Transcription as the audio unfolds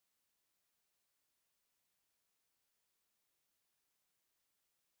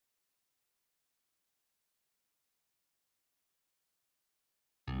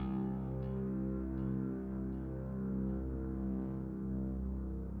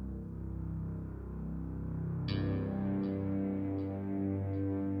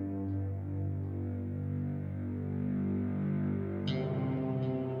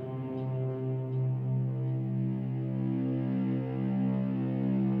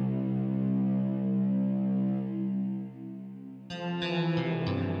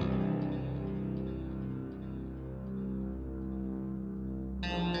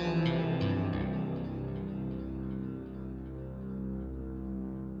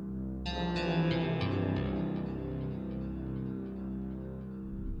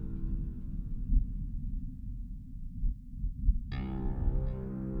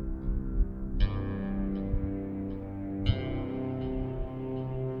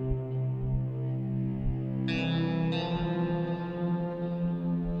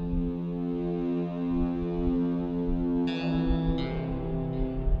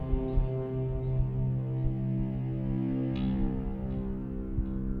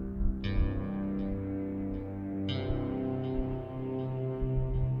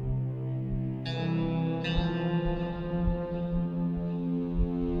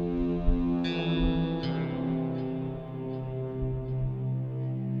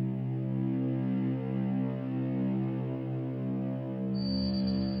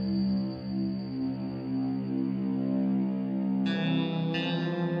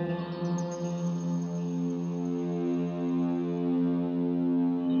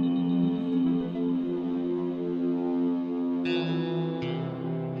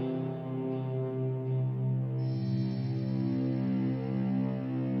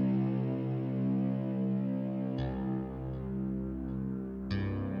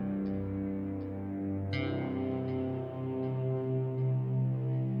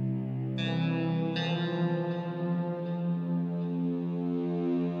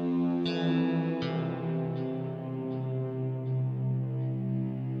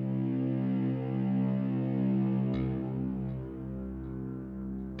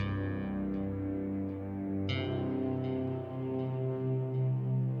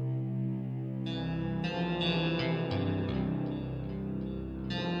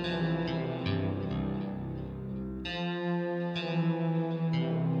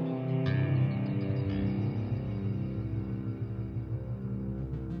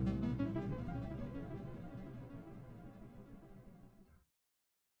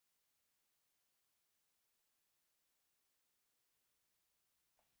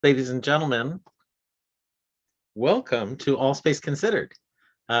Ladies and gentlemen, welcome to All Space Considered.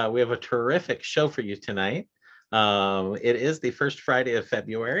 We have a terrific show for you tonight. It is the first Friday of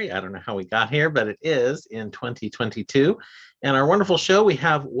February. I don't know how we got here, but it is in 2022. And our wonderful show, we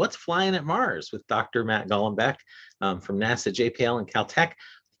have What's Flying at Mars with Dr. Matt Golombek from NASA, JPL, and Caltech.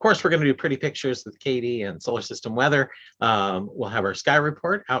 Of course, we're going to do pretty pictures with Katie and solar system weather. We'll have our sky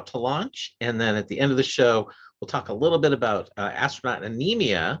report out to launch. And then at the end of the show, we'll talk a little bit about astronaut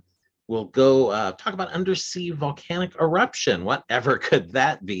anemia. We'll go talk about undersea volcanic eruption. Whatever could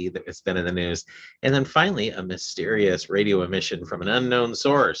that be that has been in the news? And then finally, a mysterious radio emission from an unknown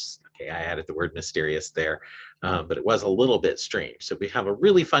source. Okay, I added the word mysterious there, but it was a little bit strange. So we have a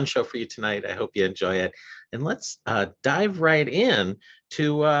really fun show for you tonight. I hope you enjoy it. And let's dive right in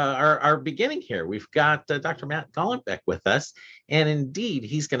to our beginning here. We've got Dr. Matt Golombek with us. And indeed,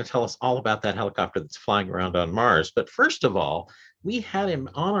 he's going to tell us all about that helicopter that's flying around on Mars. But first of all, we had him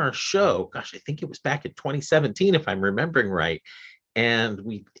on our show, gosh, I think it was back in 2017, if I'm remembering right. And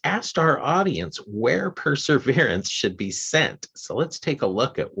we asked our audience where Perseverance should be sent. So let's take a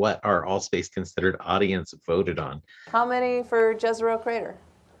look at what our All Space Considered audience voted on. How many for Jezero Crater?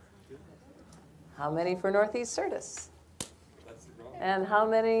 How many for Northeast Syrtis? And how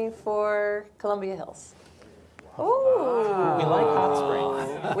many for Columbia Hills? Oh, we like hot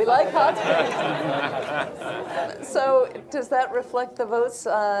springs. We like hot springs. So does that reflect the votes,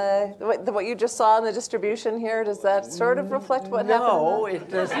 what you just saw in the distribution here? Does that sort of reflect what happened? No, it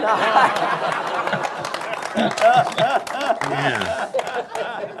does not.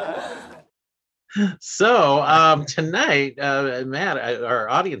 So tonight, Matt, our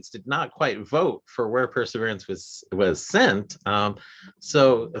audience did not quite vote for where Perseverance was sent.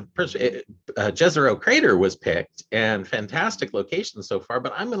 Jezero Crater was picked, and fantastic location so far.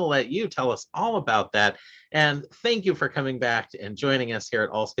 But I'm going to let you tell us all about that. And thank you for coming back and joining us here at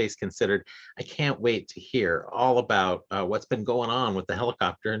All Space Considered. I can't wait to hear all about what's been going on with the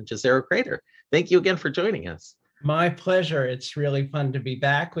helicopter in Jezero Crater. Thank you again for joining us. My pleasure. It's really fun to be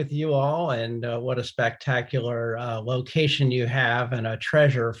back with you all, and what a spectacular location you have, and a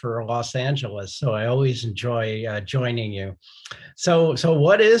treasure for Los Angeles. So I always enjoy joining you. So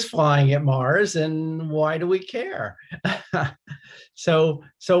what is flying at Mars, and why do we care? So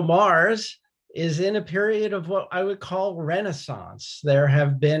Mars is in a period of what I would call renaissance. There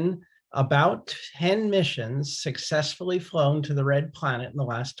have been about 10 missions successfully flown to the red planet in the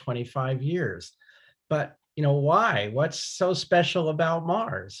last 25 years. But why? What's so special about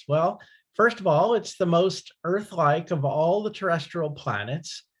Mars? Well, first of all, it's the most Earth-like of all the terrestrial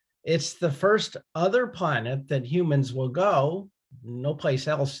planets. It's the first other planet that humans will go. No place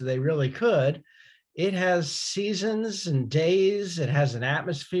else they really could. It has seasons and days. It has an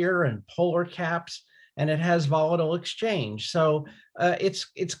atmosphere and polar caps, and it has volatile exchange. So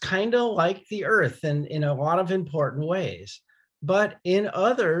it's kind of like the Earth in a lot of important ways. But in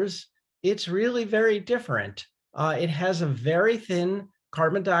others, it's really very different. It has a very thin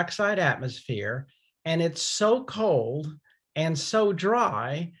carbon dioxide atmosphere, and it's so cold and so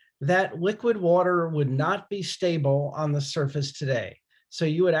dry that liquid water would not be stable on the surface today. So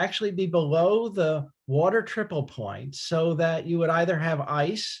you would actually be below the water triple point, so that you would either have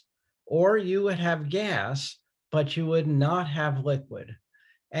ice or you would have gas, but you would not have liquid.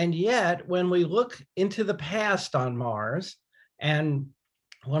 And yet, when we look into the past on Mars, and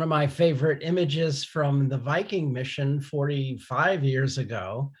one of my favorite images from the Viking mission 45 years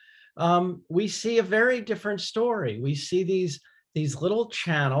ago, we see a very different story. We see these little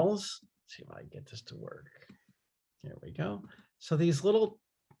channels. Let's see if I can get this to work. There we go. So these little,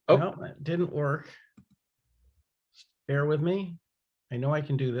 no, it didn't work. Bear with me. I know I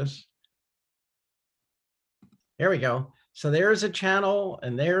can do this. There we go. So there's a channel,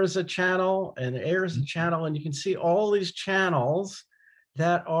 and there's a channel, and there's a channel, and you can see all these channels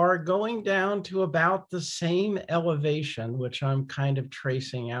that are going down to about the same elevation, which I'm kind of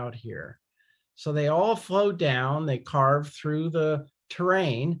tracing out here. So they all flow down, they carve through the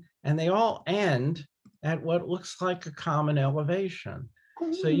terrain, and they all end at what looks like a common elevation.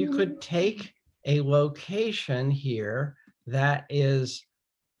 So you could take a location here that is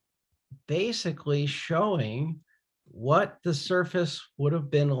basically showing what the surface would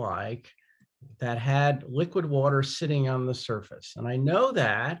have been like that had liquid water sitting on the surface. And I know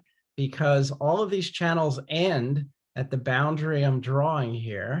that because all of these channels end at the boundary I'm drawing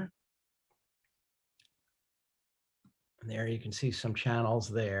here. And there you can see some channels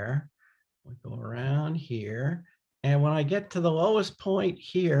there. We go around here. And when I get to the lowest point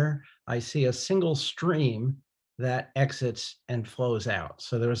here, I see a single stream that exits and flows out.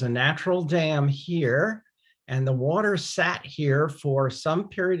 So there's a natural dam here, and the water sat here for some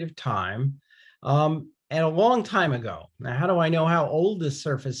period of time, and a long time ago. Now, how do I know how old this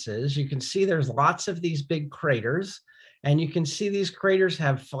surface is? You can see there's lots of these big craters, and you can see these craters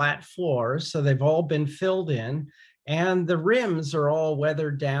have flat floors, so they've all been filled in, and the rims are all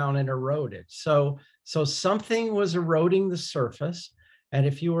weathered down and eroded. So something was eroding the surface, and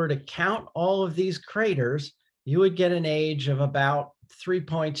if you were to count all of these craters, you would get an age of about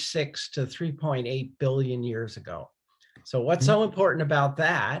 3.6 to 3.8 billion years ago. So what's so important about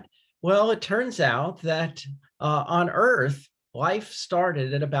that? Well, it turns out that on Earth, life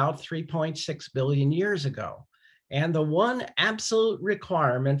started at about 3.6 billion years ago. And the one absolute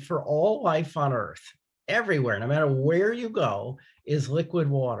requirement for all life on Earth, everywhere, no matter where you go, is liquid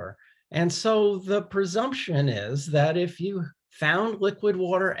water. And so the presumption is that if you found liquid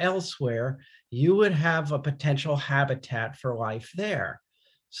water elsewhere, you would have a potential habitat for life there.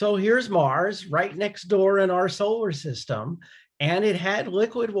 So here's Mars right next door in our solar system, and it had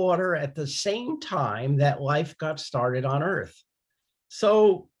liquid water at the same time that life got started on Earth.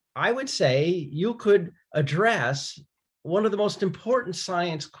 So I would say you could address one of the most important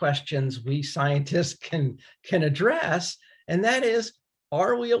science questions we scientists can address, and that is,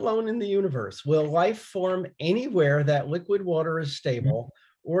 are we alone in the universe? Will life form anywhere that liquid water is stable?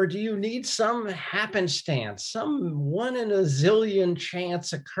 Or do you need some happenstance, some 1 in a zillion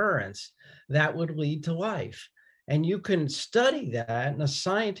chance occurrence that would lead to life? And you can study that in a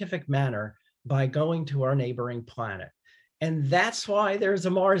scientific manner by going to our neighboring planet. And that's why there's a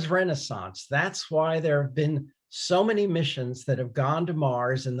Mars Renaissance. That's why there have been so many missions that have gone to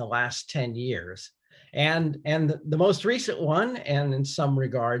Mars in the last 10 years. And the most recent one, and in some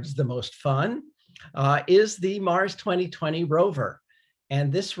regards the most fun, is the Mars 2020 rover. And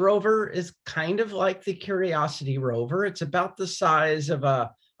this rover is kind of like the Curiosity rover. It's about the size of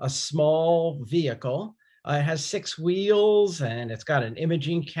a small vehicle. It has 6 wheels, and it's got an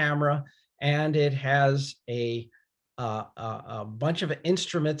imaging camera, and it has a bunch of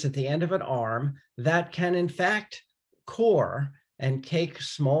instruments at the end of an arm that can, in fact, core and take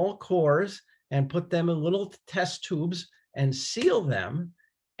small cores and put them in little test tubes and seal them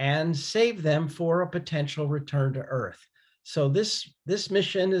and save them for a potential return to Earth. So this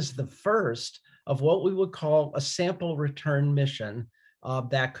mission is the first of what we would call a sample return mission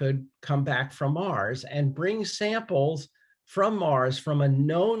that could come back from Mars and bring samples from Mars, from a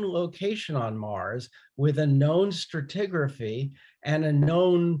known location on Mars with a known stratigraphy and a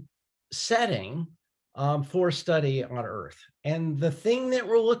known setting for study on Earth. And the thing that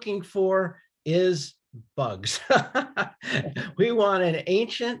we're looking for is bugs. We want an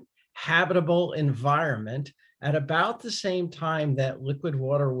ancient habitable environment at about the same time that liquid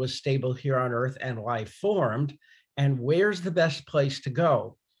water was stable here on Earth and life formed. And where's the best place to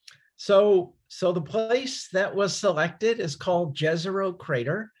go? So the place that was selected is called Jezero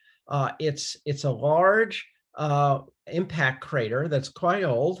Crater. It's a large impact crater that's quite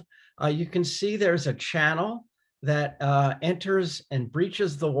old. You can see there's a channel that enters and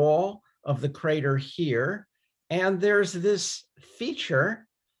breaches the wall of the crater here. And there's this feature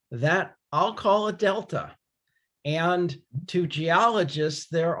that I'll call a delta. And to geologists,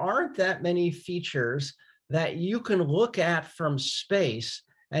 there aren't that many features that you can look at from space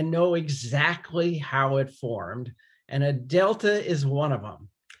and know exactly how it formed. And a delta is one of them.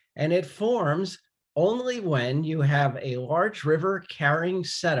 And it forms only when you have a large river carrying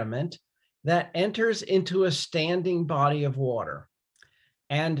sediment that enters into a standing body of water.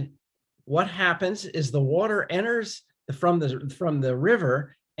 And what happens is the water enters from the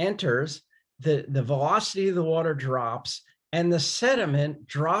river, enters, the velocity of the water drops, and the sediment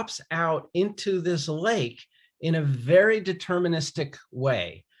drops out into this lake in a very deterministic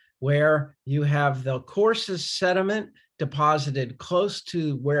way, where you have the coarsest sediment deposited close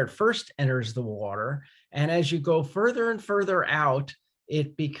to where it first enters the water. And as you go further and further out,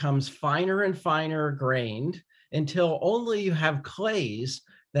 it becomes finer and finer grained until only you have clays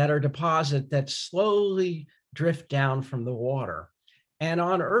that are deposited that slowly drift down from the water. And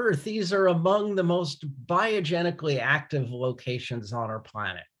on Earth, these are among the most biogenically active locations on our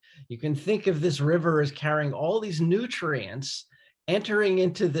planet. You can think of this river as carrying all these nutrients entering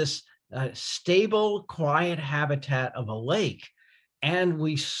into this stable, quiet habitat of a lake. And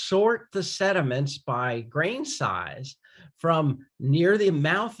we sort the sediments by grain size from near the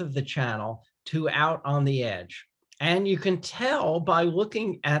mouth of the channel to out on the edge. And you can tell by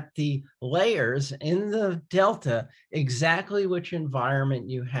looking at the layers in the delta exactly which environment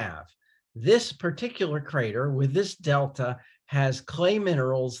you have. This particular crater with this delta has clay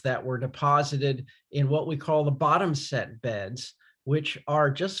minerals that were deposited in what we call the bottom set beds, which are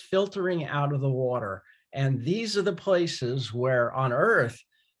just filtering out of the water. And these are the places where on Earth,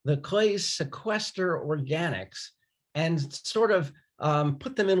 the clays sequester organics and sort of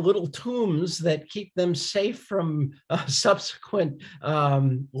put them in little tombs that keep them safe from subsequent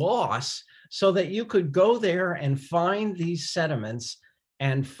loss, so that you could go there and find these sediments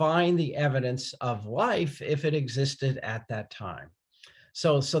and find the evidence of life if it existed at that time.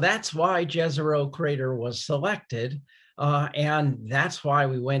 So that's why Jezero Crater was selected, and that's why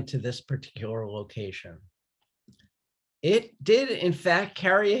we went to this particular location. It did, in fact,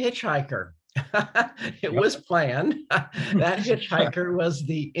 carry a hitchhiker. It was planned. That hitchhiker was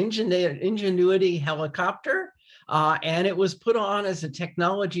the Ingenuity helicopter, and it was put on as a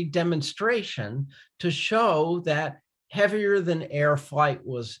technology demonstration to show that heavier than air flight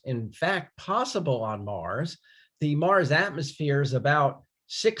was in fact possible on Mars. The Mars atmosphere is about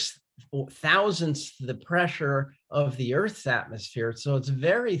 6,000ths the pressure of the Earth's atmosphere, so it's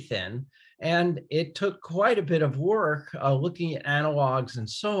very thin. And it took quite a bit of work looking at analogs and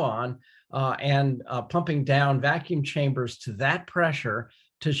so on, and pumping down vacuum chambers to that pressure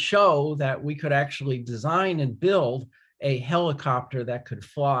to show that we could actually design and build a helicopter that could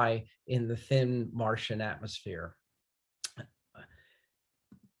fly in the thin Martian atmosphere.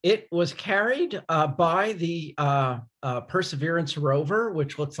 It was carried by the Perseverance rover,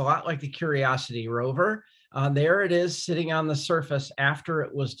 which looks a lot like the Curiosity rover. There it is sitting on the surface after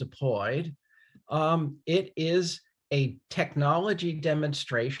it was deployed. It is a technology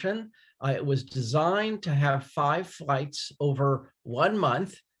demonstration. It was designed to have 5 flights over 1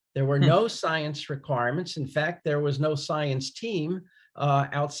 month. There were no science requirements. In fact, there was no science team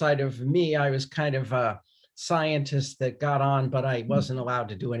outside of me. I was kind of a scientist that got on, but I wasn't allowed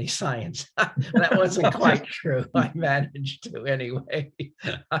to do any science. That wasn't quite true. I managed to anyway.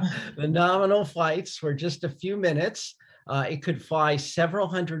 The nominal flights were just a few minutes. It could fly several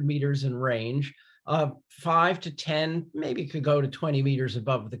hundred meters in range, 5 to 10, maybe could go to 20 meters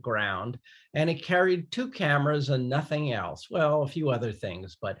above the ground. And it carried 2 cameras and nothing else. Well, a few other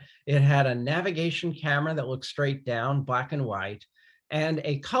things, but it had a navigation camera that looked straight down, black and white, and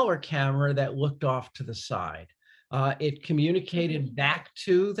a color camera that looked off to the side. It communicated back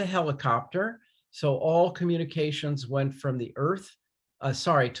to the helicopter. So all communications went from the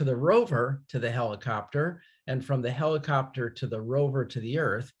to the rover to the helicopter, and from the helicopter to the rover to the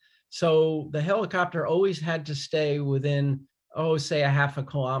Earth. So the helicopter always had to stay within, say a half a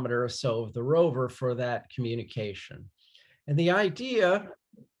kilometer or so of the rover for that communication. And the idea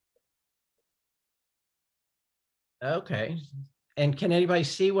Okay. And can anybody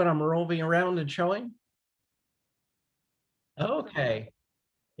see what I'm roving around and showing? Okay.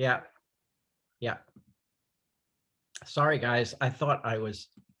 Yeah. Yeah. Sorry, guys. I thought I was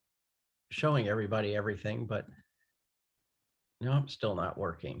showing everybody everything, but no, I'm still not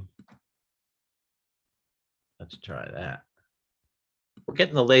working. Let's try that. We're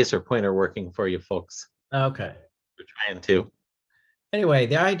getting the laser pointer working for you folks. Okay. We're trying to. Anyway,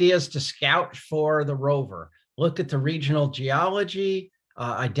 the idea is to scout for the rover, look at the regional geology,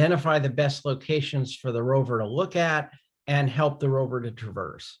 identify the best locations for the rover to look at, and help the rover to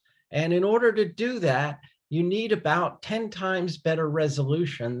traverse. And in order to do that, you need about 10 times better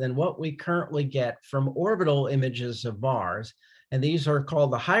resolution than what we currently get from orbital images of Mars. And these are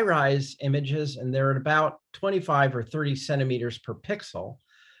called the high-rise images, and they're at about 25 or 30 centimeters per pixel.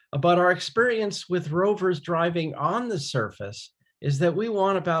 But our experience with rovers driving on the surface is that we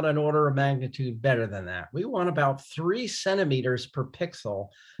want about an order of magnitude better than that. We want about 3 centimeters per pixel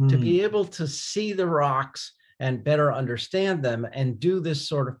to be able to see the rocks and better understand them and do this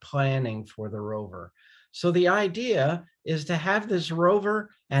sort of planning for the rover. So the idea is to have this rover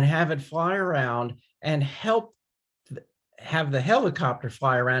and have it fly around and have the helicopter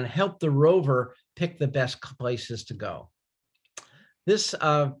fly around, help the rover pick the best places to go. This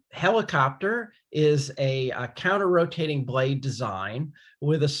helicopter is a counter-rotating blade design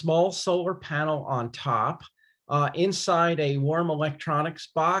with a small solar panel on top. Inside a warm electronics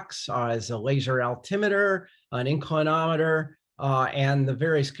box is a laser altimeter, an inclinometer, and the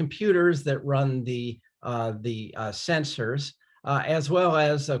various computers that run the sensors, as well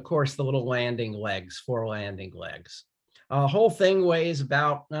as, of course, the little landing legs, 4 landing legs. The whole thing weighs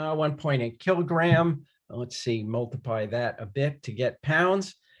about 1.8 kilogram. Let's see, multiply that a bit to get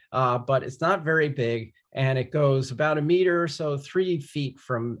pounds, but it's not very big, and it goes about 1 meter, so 3 feet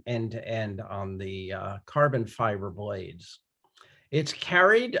from end to end on the carbon fiber blades. It's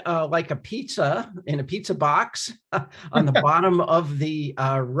carried like a pizza in a pizza box on the bottom of the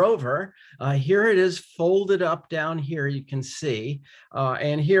rover. Here it is folded up down here, you can see,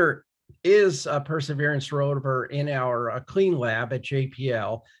 and here is a Perseverance rover in our clean lab at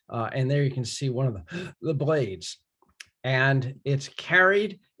JPL. And there you can see one of the blades. And it's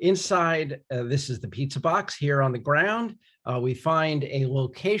carried inside, this is the pizza box here on the ground. We find a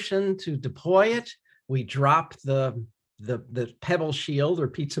location to deploy it. We drop the pebble shield or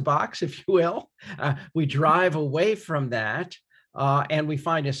pizza box, if you will. We drive away from that and we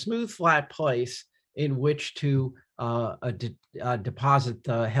find a smooth, flat place in which to deposit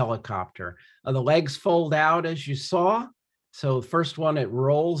the helicopter. The legs fold out as you saw. So the first one, it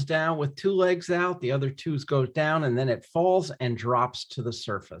rolls down with 2 legs out, the other 2 goes down, and then it falls and drops to the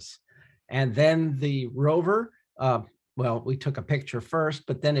surface. And then the rover, well, we took a picture first,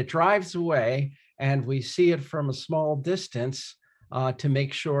 but then it drives away and we see it from a small distance to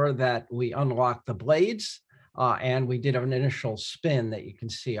make sure that we unlock the blades. And we did an initial spin that you can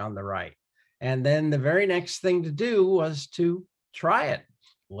see on the right. And then the very next thing to do was to try it.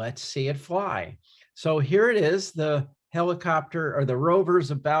 Let's see it fly. So here it is, the helicopter or the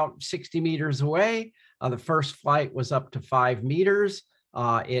rover's about 60 meters away. The first flight was up to 5 meters.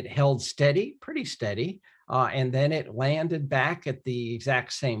 It held steady, pretty steady, and then it landed back at the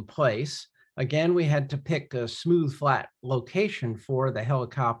exact same place. Again, we had to pick a smooth, flat location for the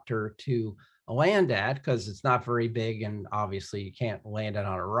helicopter to land at because it's not very big, and obviously you can't land it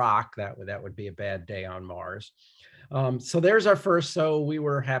on a rock. That would be a bad day on Mars. So there's our first. So we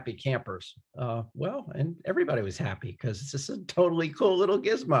were happy campers. Well, and everybody was happy because it's just a totally cool little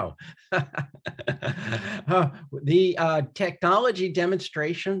gizmo. The technology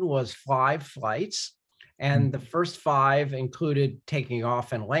demonstration was 5 flights, and the first 5 included taking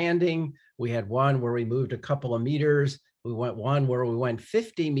off and landing. We had one where we moved a couple of meters. We went one where we went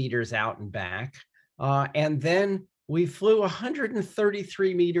 50 meters out and back. And then we flew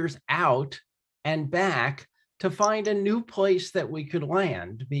 133 meters out and back to find a new place that we could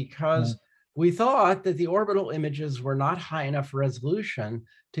land because we thought that the orbital images were not high enough resolution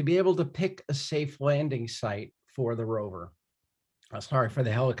to be able to pick a safe landing site for the rover. Sorry, for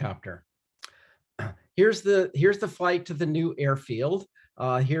the helicopter. Here's the flight to the new airfield.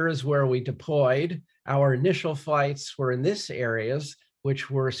 Here is where we deployed. Our initial flights were in this areas,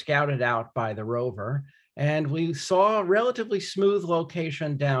 which were scouted out by the rover. And we saw a relatively smooth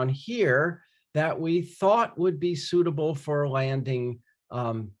location down here that we thought would be suitable for landing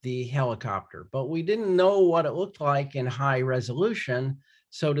the helicopter, but we didn't know what it looked like in high resolution.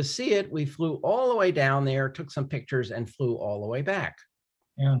 So to see it, we flew all the way down there, took some pictures, and flew all the way back.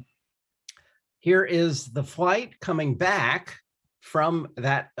 Yeah. Here is the flight coming back. from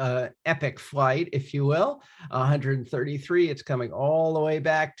that epic flight, if you will, 133. It's coming all the way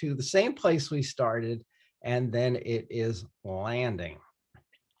back to the same place we started, and then it is landing.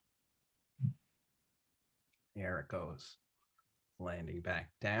 There it goes, landing back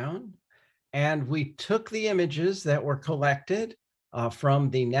down. And we took the images that were collected from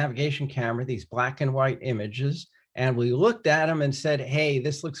the navigation camera, these black and white images, and we looked at them and said, hey,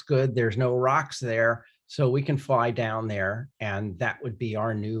 this looks good. There's no rocks there, so we can fly down there, and that would be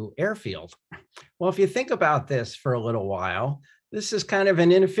our new airfield. Well, if you think about this for a little while, this is kind of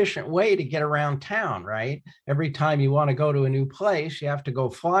an inefficient way to get around town, right? Every time you want to go to a new place, you have to go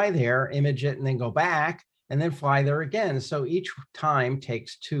fly there, image it, and then go back, and then fly there again. So each time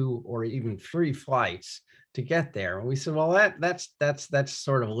takes 2 or even 3 flights to get there. And we said, well, that's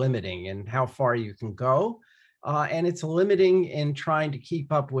sort of limiting in how far you can go. And it's limiting in trying to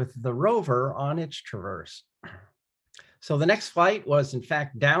keep up with the rover on its traverse. So the next flight was, in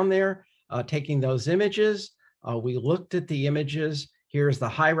fact, down there, taking those images. We looked at the images. Here's the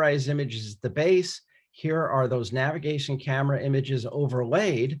high-rise images at the base. Here are those navigation camera images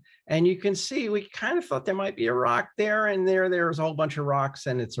overlaid. And you can see, we kind of thought there might be a rock there, and there's a whole bunch of rocks,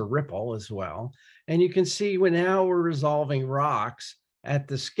 and it's a ripple as well. And you can see now we're resolving rocks at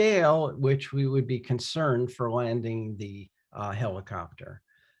the scale at which we would be concerned for landing the helicopter.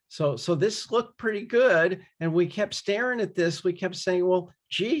 So this looked pretty good. And we kept staring at this. We kept saying, well,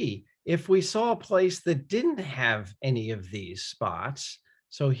 gee, if we saw a place that didn't have any of these spots,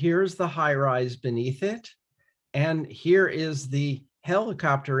 so here's the high rise beneath it, and here is the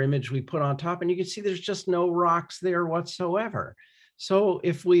helicopter image we put on top, and you can see there's just no rocks there whatsoever. So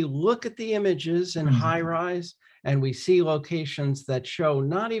if we look at the images in high rise and we see locations that show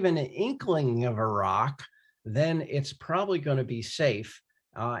not even an inkling of a rock, then it's probably going to be safe.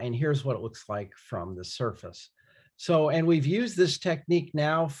 And here's what it looks like from the surface. So, and we've used this technique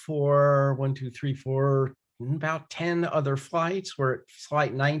now for 1, 2, 3, 4, about 10 other flights. We're at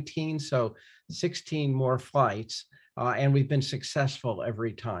flight 19, so 16 more flights. And we've been successful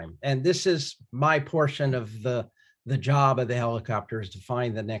every time. And this is my portion of the job of the helicopter, is to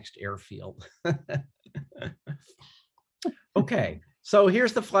find the next airfield. Okay, so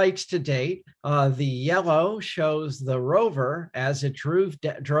here's the flights to date. The yellow shows the rover as it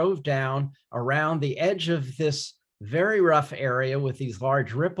drove down around the edge of this very rough area with these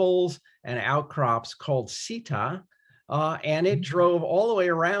large ripples and outcrops called Sita. And it drove all the way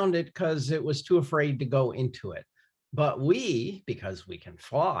around it because it was too afraid to go into it. But we, because we can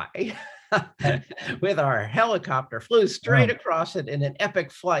fly, with our helicopter, flew straight across it in an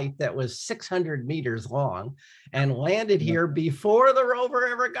epic flight that was 600 meters long and landed here before the rover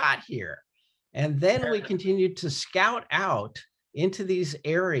ever got here. And then we continued to scout out into these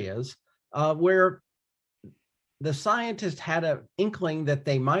areas where the scientists had an inkling that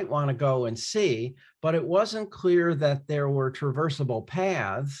they might want to go and see, but it wasn't clear that there were traversable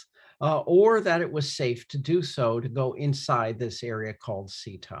paths or that it was safe to do so, to go inside this area called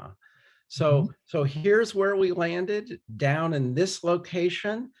Sita. So here's where we landed, down in this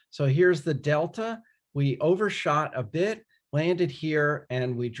location. So here's the delta. We overshot a bit, landed here,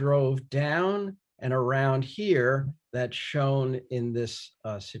 and we drove down and around here. That's shown in this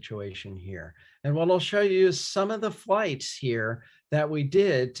situation here. And what I'll show you is some of the flights here that we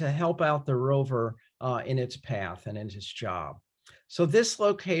did to help out the rover in its path and in its job. So this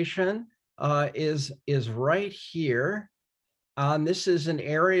location is right here. This is an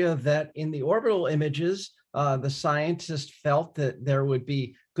area that in the orbital images, the scientists felt that there would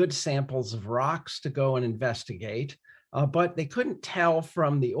be good samples of rocks to go and investigate, but they couldn't tell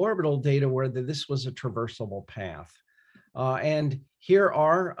from the orbital data whether this was a traversable path. And here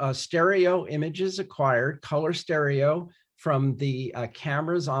are stereo images acquired, color stereo, from the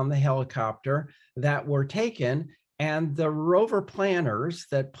cameras on the helicopter that were taken. And the rover planners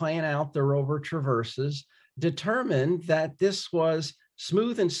that plan out the rover traverses determined that this was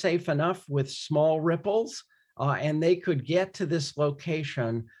smooth and safe enough with small ripples, and they could get to this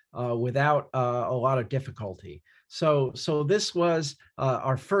location without a lot of difficulty. So this was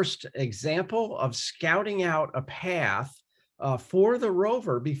our first example of scouting out a path for the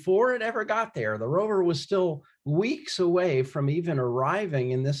rover before it ever got there. The rover was still weeks away from even arriving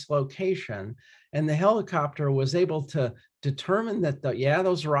in this location, and the helicopter was able to determine that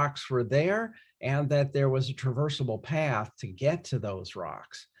those rocks were there and that there was a traversable path to get to those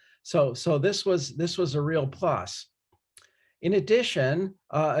rocks. So this was a real plus. In addition,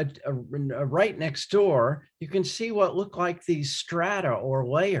 right next door, you can see what look like these strata or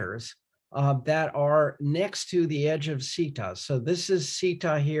layers that are next to the edge of Sita. So this is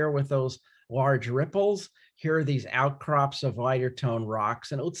Sita here with those large ripples. here are these outcrops of lighter tone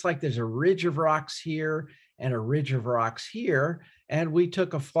rocks. And it looks like there's a ridge of rocks here and a ridge of rocks here. And we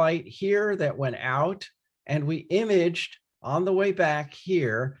took a flight here that went out, and we imaged on the way back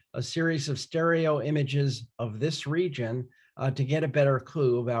here a series of stereo images of this region to get a better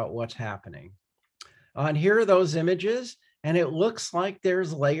clue about what's happening. And here are those images, and it looks like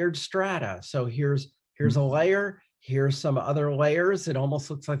there's layered strata. So here's a layer, here's some other layers. It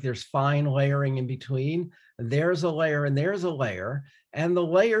almost looks like there's fine layering in between. There's a layer and there's a layer. And the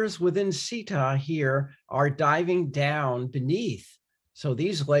layers within CETA here are diving down beneath. So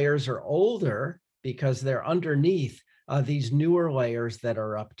these layers are older because they're underneath these newer layers that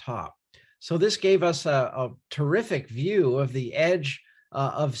are up top. So this gave us a terrific view of the edge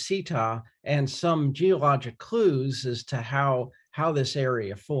of CETA and some geologic clues as to how this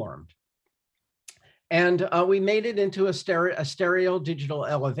area formed. And we made it into a stereo digital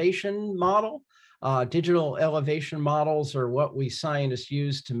elevation model. Digital elevation models are what we scientists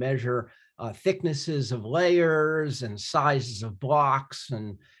use to measure thicknesses of layers and sizes of blocks,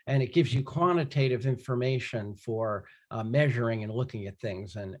 and it gives you quantitative information for measuring and looking at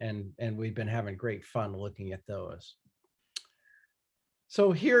things, and we've been having great fun looking at those.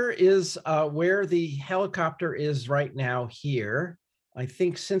 So here is where the helicopter is right now here. I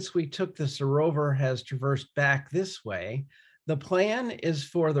think since we took this, the rover has traversed back this way. The plan is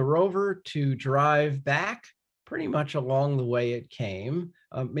for the rover to drive back pretty much along the way it came,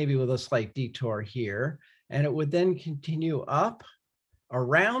 maybe with a slight detour here. And it would then continue up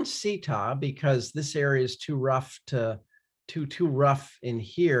around CETA, because this area is too rough in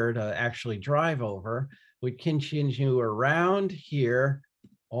here to actually drive over. Would continue around here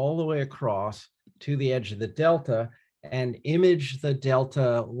all the way across to the edge of the delta and image the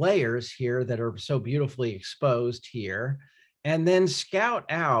delta layers here that are so beautifully exposed here, and then scout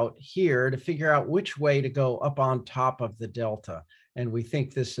out here to figure out which way to go up on top of the delta. And we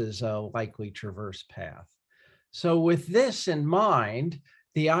think this is a likely traverse path. So with this in mind,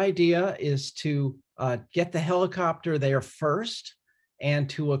 the idea is to get the helicopter there first and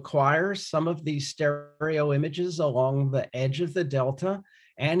to acquire some of these stereo images along the edge of the delta,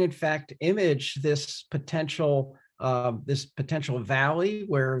 and in fact image this potential valley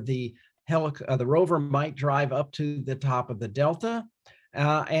where the rover might drive up to the top of the delta,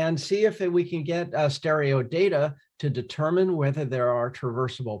 and see if we can get stereo data to determine whether there are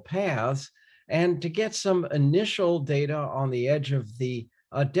traversable paths, and to get some initial data on the edge of the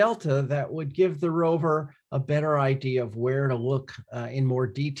delta that would give the rover a better idea of where to look in more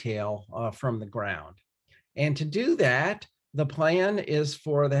detail from the ground. And to do that, the plan is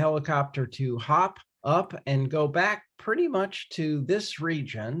for the helicopter to hop up and go back pretty much to this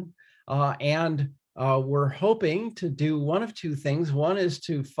region. And we're hoping to do one of two things. One is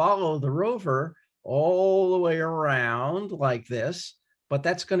to follow the rover all the way around like this, but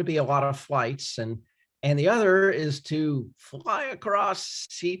that's going to be a lot of flights. And the other is to fly across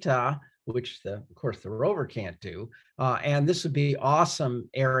CETA, which of course the rover can't do. And this would be awesome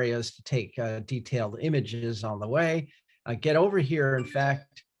areas to take detailed images on the way. Get over here, in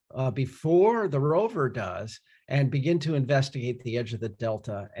fact, before the rover does, and begin to investigate the edge of the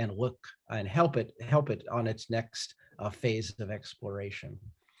delta and look and help it on its next phase of exploration.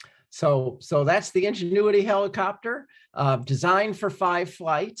 So that's the Ingenuity helicopter, designed for 5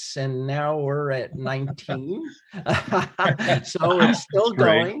 flights, and now we're at 19. So it's still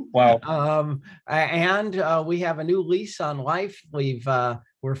going. Wow. And we have a new lease on life.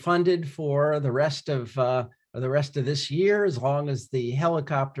 We're funded for the rest of this year, as long as the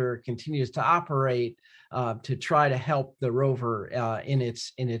helicopter continues to operate, to try to help the rover in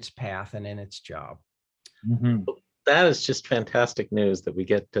its path and in its job. Mm-hmm. That is just fantastic news that we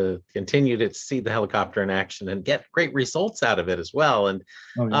get to continue to see the helicopter in action and get great results out of it as well. And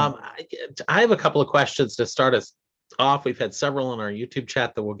I have a couple of questions to start us off. We've had several in our YouTube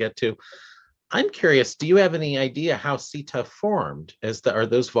chat that we'll get to. I'm curious, do you have any idea how CETA formed? Are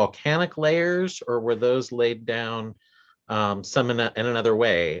those volcanic layers, or were those laid down some in another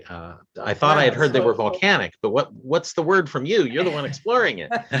way? I thought I had heard they were volcanic, but what's the word from you? You're the one exploring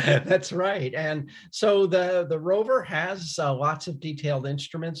it. That's right. And so the rover has lots of detailed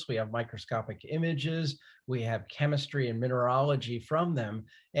instruments. We have microscopic images. We have chemistry and mineralogy from them.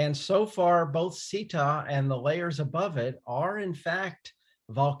 And so far, both CETA and the layers above it are in fact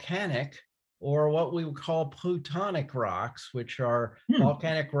volcanic, or what we would call plutonic rocks, which are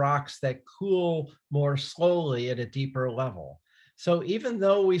volcanic rocks that cool more slowly at a deeper level. So even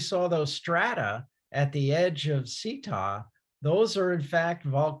though we saw those strata at the edge of CETA, those are in fact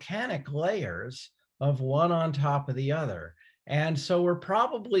volcanic layers of one on top of the other. And so we're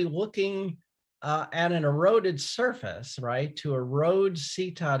probably looking at an eroded surface, right, to erode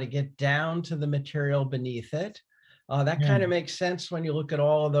CETA to get down to the material beneath it. That kind of makes sense when you look at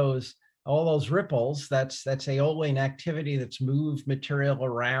all those ripples. That's aeolian activity that's moved material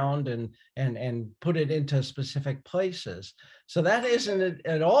around and put it into specific places. So that isn't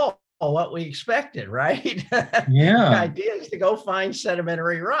at all what we expected, right? Yeah. The idea is to go find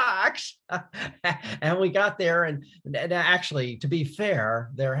sedimentary rocks. And we got there, and actually, to be fair,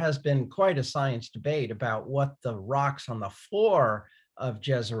 there has been quite a science debate about what the rocks on the floor of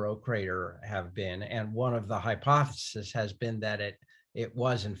Jezero crater have been. And one of the hypotheses has been that it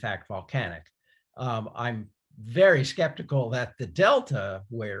was in fact volcanic. I'm very skeptical that the delta,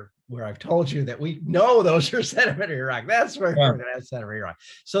 where I've told you that we know those are sedimentary rock, that's where we're going to have sedimentary rock.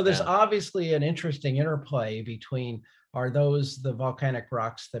 So there's obviously an interesting interplay between, are those the volcanic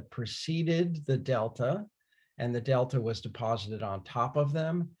rocks that preceded the delta, and the delta was deposited on top of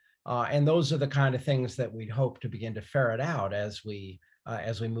them? And those are the kind of things that we'd hope to begin to ferret out as we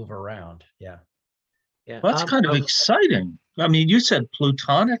move around. Yeah. Well, that's kind of exciting. I mean, you said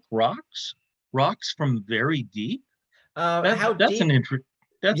plutonic rocks from very deep. That's deep?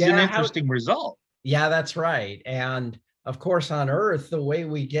 an interesting result. Yeah, that's right. And of course, on Earth, the way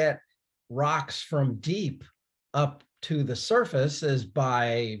we get rocks from deep up to the surface is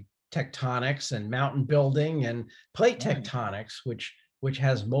by tectonics and mountain building and plate tectonics, which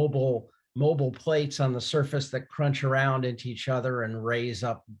has mobile plates on the surface that crunch around into each other and raise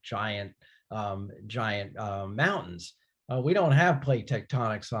up giant mountains. We don't have plate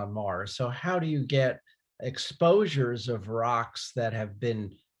tectonics on Mars. So how do you get exposures of rocks that have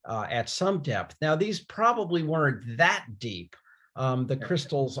been at some depth? Now, these probably weren't that deep. The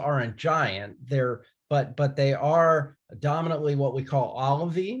crystals aren't giant. But they are dominantly what we call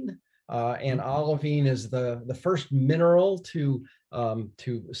olivine. And olivine is the first mineral to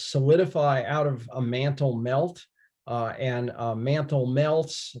solidify out of a mantle melt. And mantle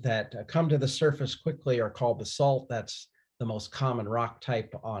melts that come to the surface quickly are called basalt. That's the most common rock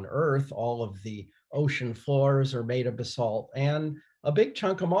type on Earth. All of the ocean floors are made of basalt, and a big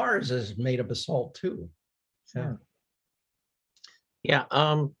chunk of Mars is made of basalt too. Sure. Yeah.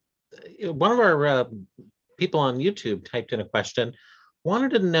 One of our people on YouTube typed in a question,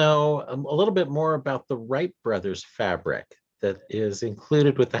 wanted to know a little bit more about the Wright brothers fabric that is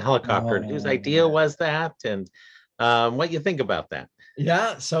included with the helicopter, and whose idea was that, and what you think about that.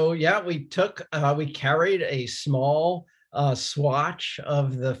 Yeah. So we carried a small swatch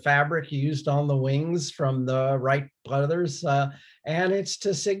of the fabric used on the wings from the Wright brothers, and it's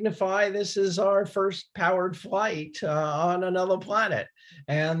to signify this is our first powered flight on another planet,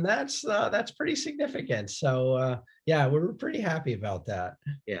 and that's pretty significant. So yeah, we were pretty happy about that.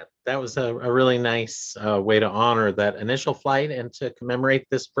 Yeah, that was a really nice way to honor that initial flight and to commemorate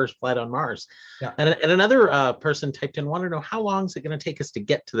this first flight on Mars. Yeah. And another person typed in, wanted to know, how long is it going to take us to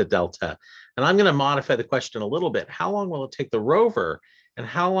get to the Delta? And I'm going to modify the question a little bit. How long will it take the rover, and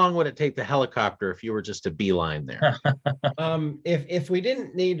how long would it take the helicopter if you were just to beeline there? If we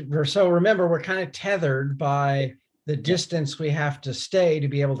didn't need, so remember, we're kind of tethered by the distance we have to stay to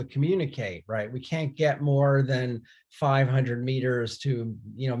be able to communicate, right? We can't get more than 500 meters to,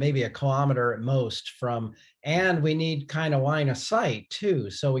 maybe a kilometer at most from, and we need kind of line of sight too.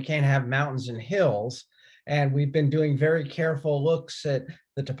 So we can't have mountains and hills. And we've been doing very careful looks at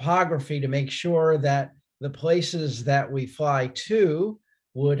the topography to make sure that the places that we fly to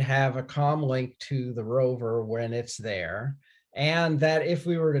would have a comm link to the rover when it's there. And that if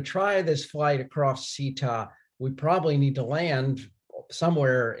we were to try this flight across CETA, we probably need to land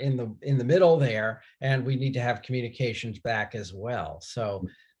somewhere in the middle there, and we need to have communications back as well. So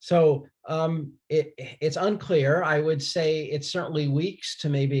it's unclear. I would say it's certainly weeks to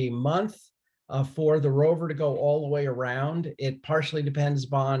maybe a month for the rover to go all the way around. It partially depends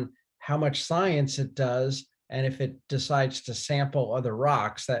upon how much science it does, and if it decides to sample other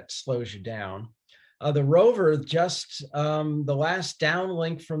rocks, that slows you down. The rover, just the last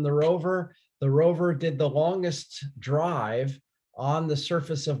downlink from the rover did the longest drive on the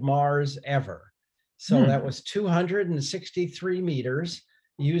surface of Mars ever. So that was 263 meters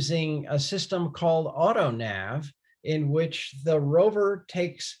using a system called AutoNav, in which the rover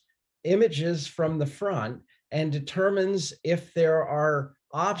takes images from the front and determines if there are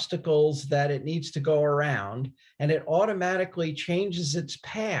obstacles that it needs to go around, and it automatically changes its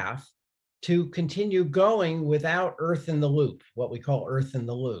path to continue going without Earth in the loop, what we call Earth in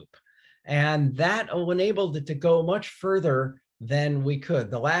the loop. And that enabled it to go much further than we could.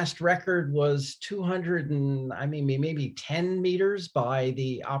 The last record was 200 and maybe 10 meters by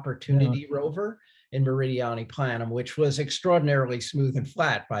the Opportunity rover. in Meridiani Planum, which was extraordinarily smooth and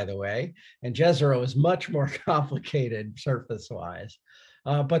flat, by the way. And Jezero is much more complicated surface-wise.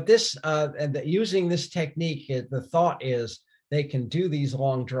 But using this technique, the thought is they can do these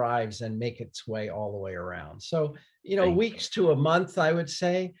long drives and make its way all the way around. So, weeks to a month, I would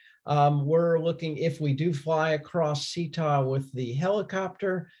say. We're looking, if we do fly across CETA with the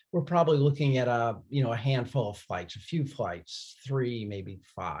helicopter, we're probably looking at a handful of flights, a few flights, 3, maybe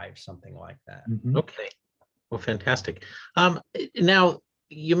 5, something like that. Mm-hmm. Okay. Well, fantastic. Now,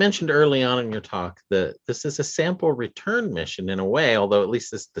 you mentioned early on in your talk that this is a sample return mission in a way, although at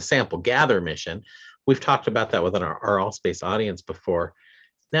least this is the sample gather mission. We've talked about that with our All-Space audience before.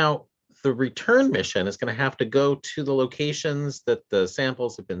 Now, the return mission is going to have to go to the locations that the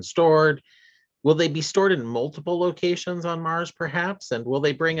samples have been stored. Will they be stored in multiple locations on Mars, perhaps? And will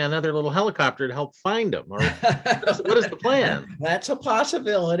they bring another little helicopter to help find them? Or what is the plan? That's a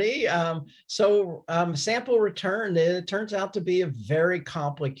possibility. Sample return, it turns out to be a very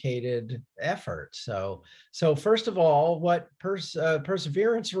complicated effort. So first of all, what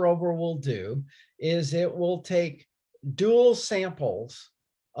Perseverance rover will do is it will take dual samples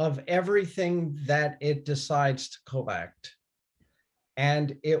of everything that it decides to collect.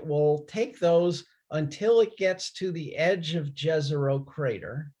 And it will take those until it gets to the edge of Jezero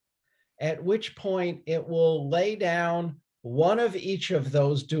crater, at which point it will lay down one of each of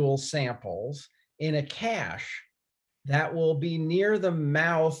those dual samples in a cache that will be near the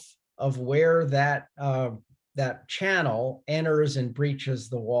mouth of where that channel enters and breaches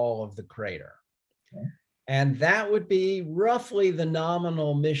the wall of the crater. Okay. And that would be roughly the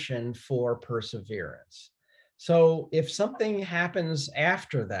nominal mission for Perseverance. So if something happens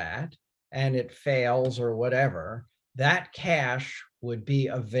after that and it fails or whatever, that cache would be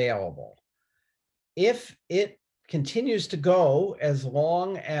available. If it continues to go as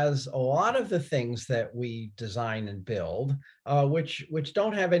long as a lot of the things that we design and build, which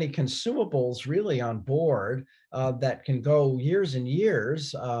don't have any consumables really on board, that can go years and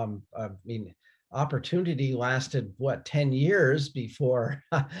years. Opportunity lasted 10 years before.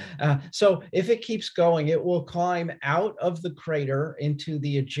 So if it keeps going, it will climb out of the crater into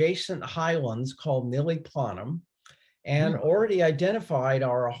the adjacent highlands called Nili Planum, and already identified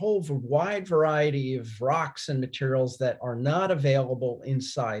are a whole wide variety of rocks and materials that are not available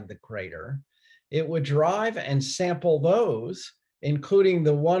inside the crater. It would drive and sample those, including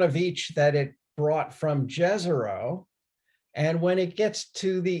the one of each that it brought from Jezero. And when it gets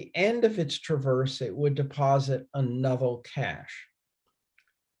to the end of its traverse, it would deposit another cache.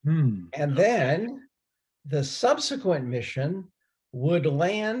 And then the subsequent mission would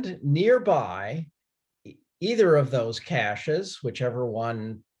land nearby either of those caches, whichever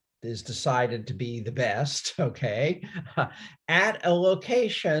one is decided to be the best, okay, at a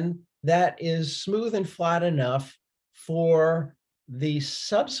location that is smooth and flat enough for the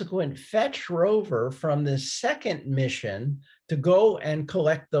subsequent fetch rover from the second mission to go and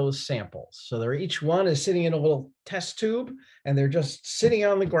collect those samples. So each one is sitting in a little test tube, and they're just sitting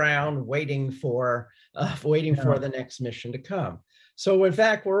on the ground waiting for the next mission to come. So in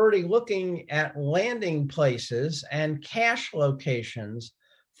fact, we're already looking at landing places and cache locations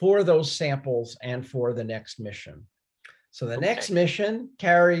for those samples and for the next mission. So the next mission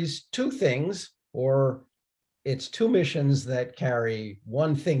carries two things, or it's two missions that carry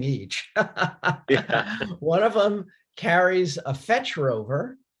one thing each. One of them carries a fetch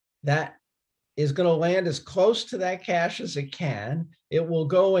rover that is going to land as close to that cache as it can. It will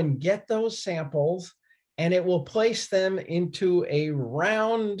go and get those samples, and it will place them into a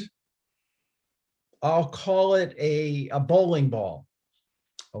round, I'll call it a bowling ball.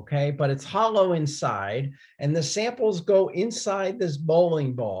 Okay, but it's hollow inside, and the samples go inside this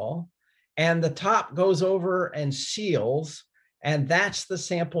bowling ball, and the top goes over and seals, and that's the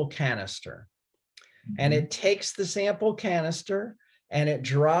sample canister. And it takes the sample canister and it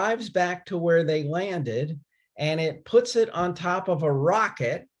drives back to where they landed, and it puts it on top of a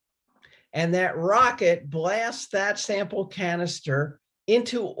rocket, and that rocket blasts that sample canister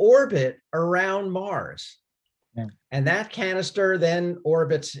into orbit around Mars. And that canister then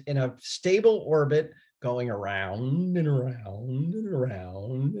orbits in a stable orbit, going around and around and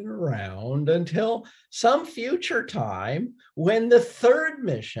around and around until some future time when the third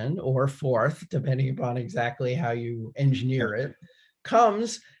mission, or fourth, depending upon exactly how you engineer it,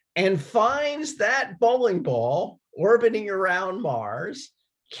 comes and finds that bowling ball orbiting around Mars,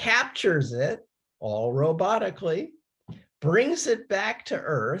 captures it all robotically, brings it back to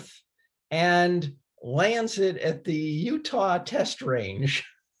Earth, and lands it at the Utah test range.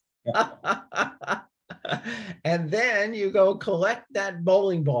 And then you go collect that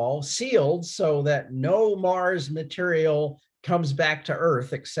bowling ball sealed so that no Mars material comes back to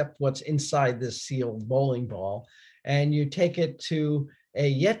Earth except what's inside this sealed bowling ball. And you take it to a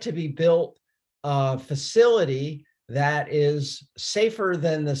yet to be built facility that is safer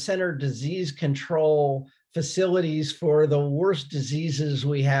than the Center Disease Control facilities for the worst diseases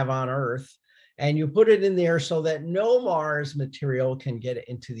we have on Earth. And you put it in there so that no Mars material can get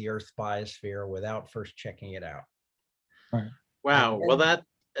into the Earth biosphere without first checking it out. Wow. Well,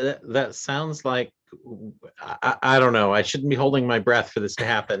 that sounds like, I don't know. I shouldn't be holding my breath for this to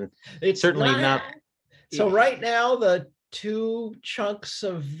happen. It's certainly not. So right now, the 2 chunks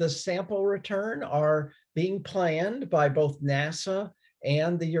of the sample return are being planned by both NASA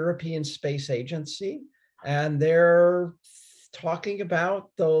and the European Space Agency. And they're talking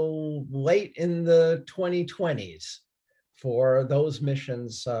about the late in the 2020s for those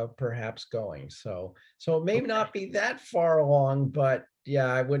missions perhaps going. So it may not be that far along, but yeah,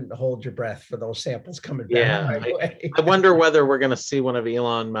 I wouldn't hold your breath for those samples coming back. Yeah, right away. I wonder whether we're going to see one of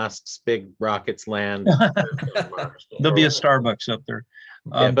Elon Musk's big rockets land. There'll be a Starbucks up there.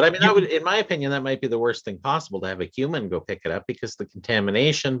 Yeah, but I mean, that would, in my opinion, that might be the worst thing possible, to have a human go pick it up, because the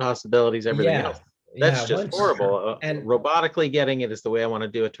contamination possibilities, everything else. That's just horrible. And robotically getting it is the way I want to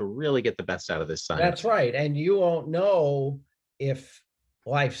do it, to really get the best out of this science. That's right. And you won't know if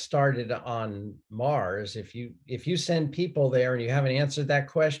life started on Mars. If you send people there and you haven't answered that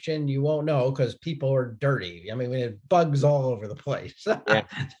question, you won't know, because people are dirty. I mean, we have bugs all over the place. Yeah.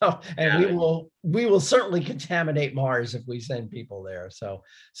 We will certainly contaminate Mars if we send people there. So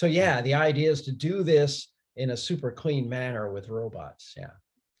yeah, the idea is to do this in a super clean manner with robots.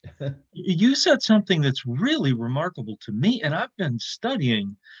 Yeah. You said something that's really remarkable to me, and I've been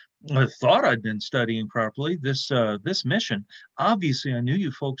studying, I thought I'd been studying properly this mission. Obviously, I knew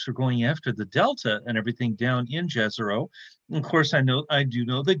you folks are going after the Delta and everything down in Jezero. And of course, I do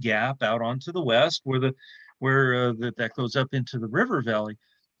know the gap out onto the west where that goes up into the river valley.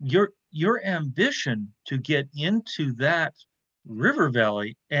 Your ambition to get into that river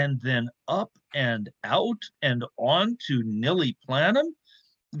valley and then up and out and on to Nili Planum,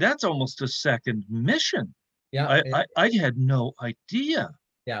 that's almost a second mission. Yeah, I had no idea.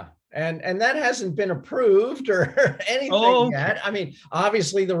 Yeah, and that hasn't been approved or anything yet. I mean,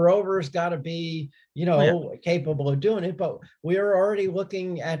 obviously the rover's got to be, capable of doing it, but we are already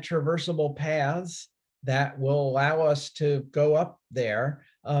looking at traversable paths that will allow us to go up there.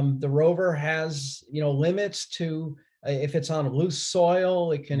 The rover has, limits to, if it's on loose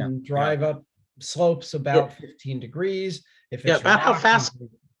soil, it can drive up slopes about 15 degrees. If it's about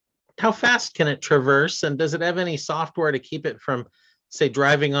how fast can it traverse, and does it have any software to keep it from, say,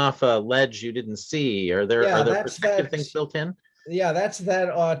 driving off a ledge you didn't see? Are there protective things built in? Yeah, that's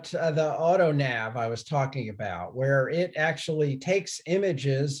the auto nav I was talking about, where it actually takes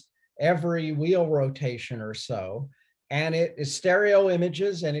images every wheel rotation or so, and it is stereo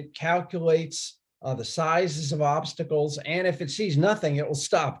images, and it calculates the sizes of obstacles, and if it sees nothing, it will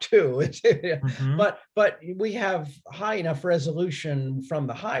stop too. But we have high enough resolution from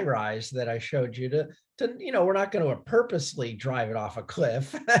the high rise that I showed you to we're not going to purposely drive it off a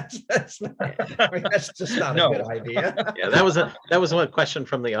cliff. That's just not a good idea. Yeah, that was one question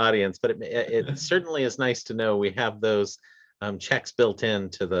from the audience, but it certainly is nice to know we have those checks built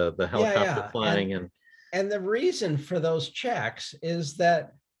into the helicopter flying, and the reason for those checks is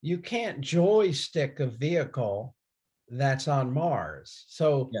that you can't joystick a vehicle that's on Mars.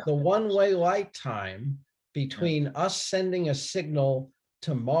 So the one-way light time between us sending a signal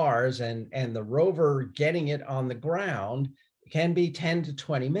to Mars and the rover getting it on the ground can be 10 to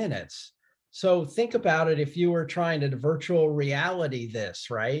 20 minutes. So think about it, if you were trying to virtual reality this,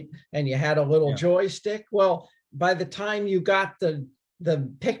 right? And you had a little joystick. Well, by the time you got the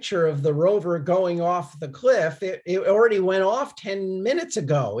picture of the rover going off the cliff, it already went off 10 minutes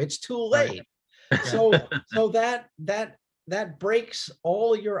ago. It's too late. Right. So that breaks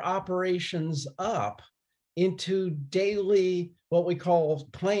all your operations up into daily, what we call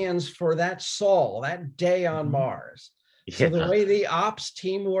plans for that sol, that day on Mars. So the way the ops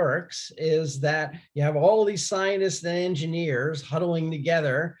team works is that you have all these scientists and engineers huddling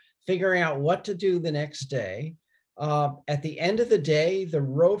together, figuring out what to do the next day. At the end of the day, the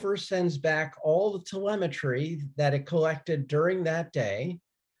rover sends back all the telemetry that it collected during that day.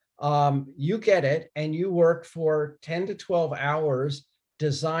 You get it, and you work for 10 to 12 hours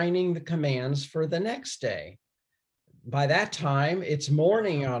designing the commands for the next day. By that time, it's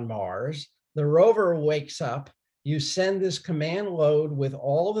morning on Mars. The rover wakes up. You send this command load with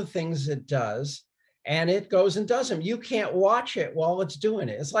all the things it does, and it goes and does them. You can't watch it while it's doing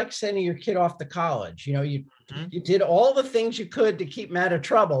it. It's like sending your kid off to college. You know, you did all the things you could to keep them out of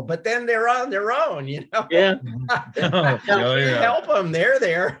trouble, but then they're on their own, you know. Yeah. Oh, yeah. Help them. They're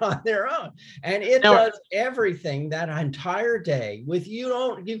there on their own. And it does everything that entire day with you.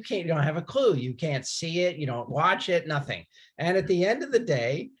 You don't have a clue. You can't see it. You don't watch it, nothing. And at the end of the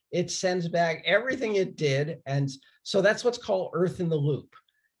day, it sends back everything it did. And so that's what's called Earth in the Loop.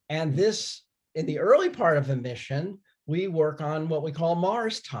 And this, in the early part of the mission, we work on what we call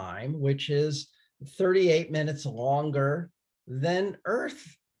Mars time, which is 38 minutes longer than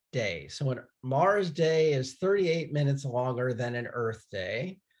Earth day. So an Mars day is 38 minutes longer than an Earth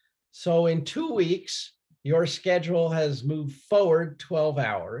day. So in 2 weeks, your schedule has moved forward 12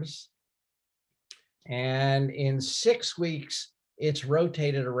 hours. And in 6 weeks, it's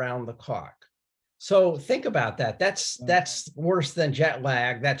rotated around the clock. So think about that. That's worse than jet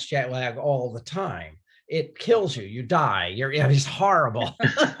lag. That's jet lag all the time. It kills you. You die. It's horrible.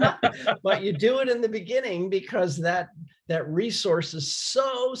 But you do it in the beginning because that resource is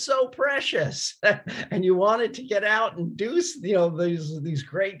so precious, and you want it to get out and do these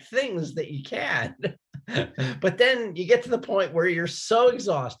great things that you can. But then you get to the point where you're so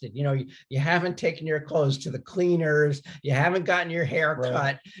exhausted. You haven't taken your clothes to the cleaners. You haven't gotten your hair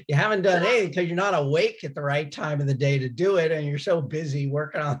cut. You haven't done anything because you're not awake at the right time of the day to do it. And you're so busy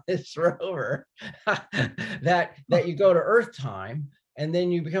working on this rover that you go to Earth time. And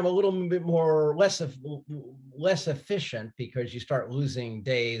then you become a little bit less efficient because you start losing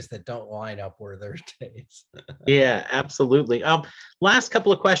days that don't line up where there's days. Yeah, absolutely. Last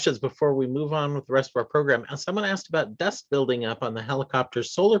couple of questions before we move on with the rest of our program. Someone asked about dust building up on the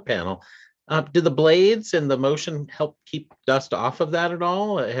helicopter's solar panel. Do the blades and the motion help keep dust off of that at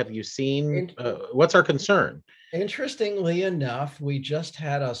all? Have you seen, what's our concern? Interestingly enough, we just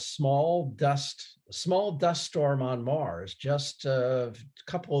had a small dust storm on Mars just a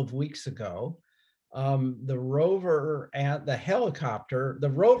couple of weeks ago. The rover and the helicopter, the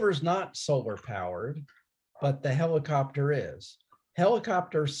rover's not solar powered, but the helicopter is.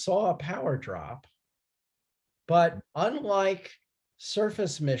 Helicopter saw a power drop, but unlike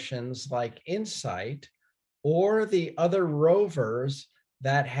surface missions like InSight or the other rovers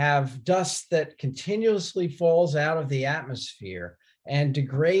that have dust that continuously falls out of the atmosphere and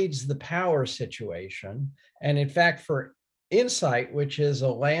degrades the power situation. And in fact, for InSight, which is a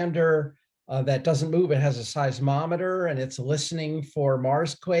lander that doesn't move, it has a seismometer and it's listening for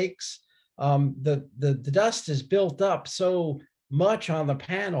Mars quakes. The dust is built up so much on the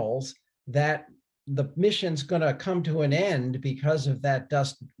panels that the mission's going to come to an end because of that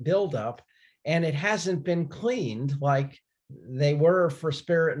dust buildup. And it hasn't been cleaned like they were for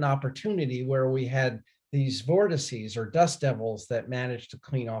Spirit and Opportunity, where we had these vortices or dust devils that managed to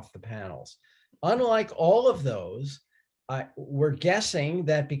clean off the panels. Unlike all of those, we're guessing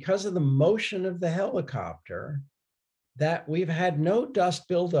that because of the motion of the helicopter, that we've had no dust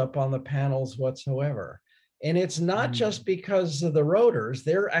buildup on the panels whatsoever. And it's not just because of the rotors,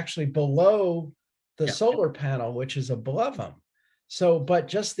 they're actually below the solar panel, which is above them. So, but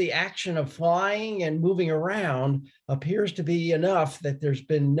just the action of flying and moving around appears to be enough that there's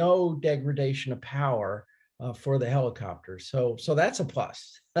been no degradation of power for the helicopter. So that's a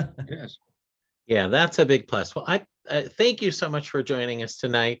plus. Yes. Yeah, that's a big plus. Well, I thank you so much for joining us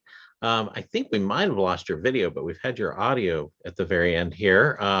tonight. I think we might have lost your video, but we've had your audio at the very end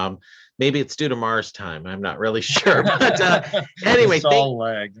here. Maybe it's due to Mars time. I'm not really sure. But anyway, it's all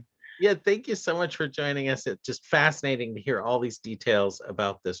lagged. Yeah, thank you so much for joining us. It's just fascinating to hear all these details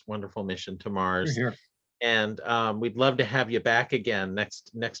about this wonderful mission to Mars. And we'd love to have you back again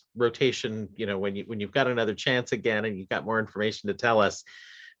next rotation. When you've got another chance again and you've got more information to tell us.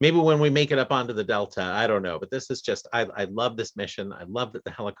 Maybe when we make it up onto the Delta, I don't know. But this is just, I love this mission. I love that the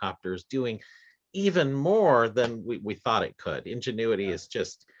helicopter is doing even more than we thought it could. Ingenuity is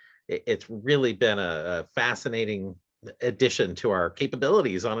just, it's really been a fascinating addition to our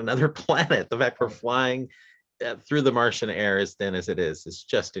capabilities on another planet. The fact we're flying through the Martian air as thin as it is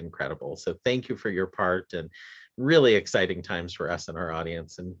just incredible. So thank you for your part, and really exciting times for us and our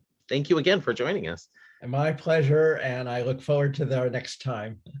audience. And thank you again for joining us. My pleasure, and I look forward to our next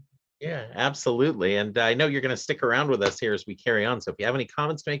time. Yeah, absolutely. And I know you're going to stick around with us here as we carry on. So if you have any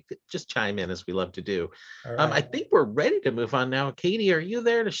comments to make, just chime in, as we love to do. Right. I think we're ready to move on now. Katie, are you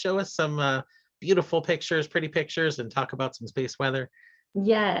there to show us some beautiful pictures, pretty pictures, and talk about some space weather?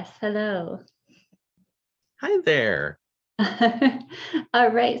 Yes, hello. Hi there. All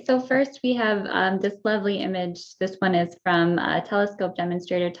right, so first we have this lovely image. This one is from telescope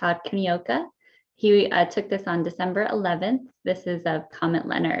demonstrator Todd Kunioka, He took this on December 11th. This is of Comet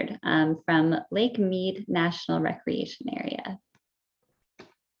Leonard from Lake Mead National Recreation Area.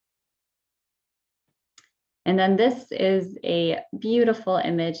 And then this is a beautiful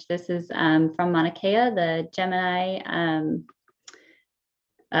image. This is from Mauna Kea, the Gemini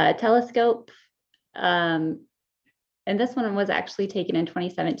telescope. And this one was actually taken in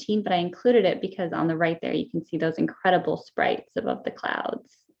 2017, but I included it because on the right there, you can see those incredible sprites above the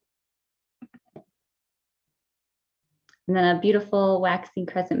clouds. And then a beautiful waxing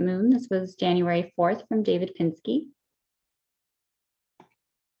crescent moon. This was January 4th from David Pinsky.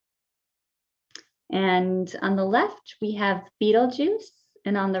 And on the left, we have Betelgeuse.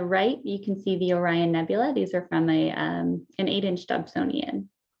 And on the right, you can see the Orion Nebula. These are from an 8-inch Dobsonian.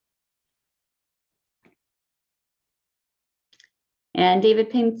 And David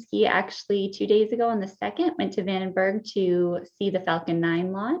Pinsky actually 2 days ago on the 2nd went to Vandenberg to see the Falcon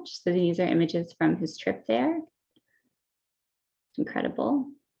 9 launch. So these are images from his trip there. Incredible.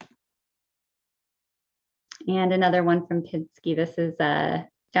 And another one from Pinsky. This is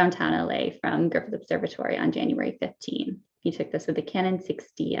downtown LA from Griffith Observatory on January 15. He took this with the Canon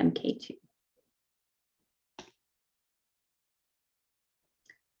 60 MK2.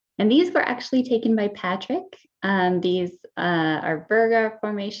 And these were actually taken by Patrick. These are Virga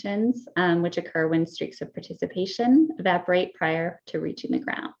formations, which occur when streaks of precipitation evaporate prior to reaching the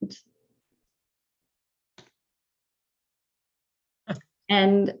ground.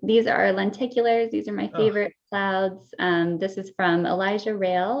 And these are lenticulars. These are my favorite clouds. This is from Elijah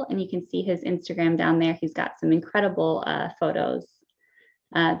Rail, and you can see his Instagram down there. He's got some incredible photos.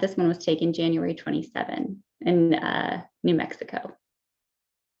 This one was taken January 27 in New Mexico.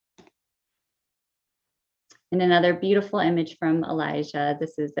 And another beautiful image from Elijah.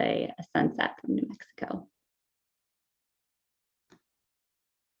 This is a sunset from New Mexico.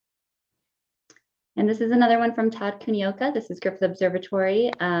 And this is another one from Todd Kunioka. This is Griffith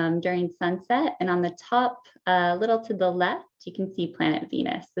Observatory during sunset. And on the top, a little to the left, you can see planet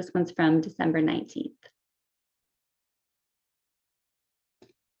Venus. This one's from December 19th.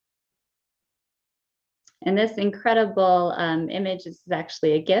 And this incredible image is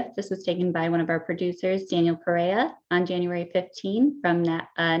actually a gift. This was taken by one of our producers, Daniel Correa, on January 15 from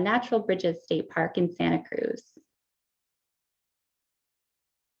Natural Bridges State Park in Santa Cruz.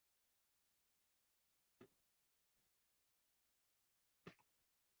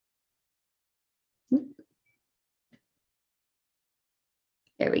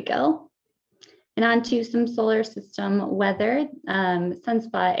 There we go. And on to some solar system weather.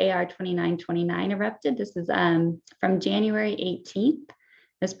 Sunspot AR 2929 erupted. This is from January 18th.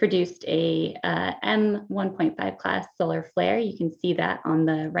 This produced a M 1.5 class solar flare. You can see that on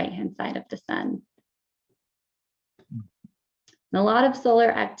the right-hand side of the sun. And a lot of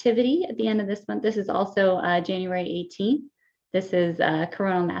solar activity at the end of this month. This is also January 18th. This is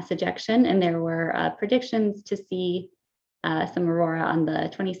coronal mass ejection, and there were predictions to see some aurora on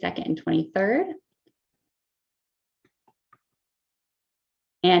the 22nd and 23rd.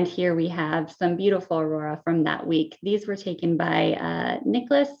 And here we have some beautiful aurora from that week. These were taken by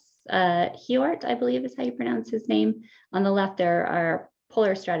Nicholas Huart, I believe is how you pronounce his name. On the left, there are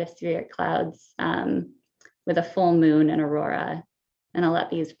polar stratospheric clouds with a full moon and aurora. And I'll let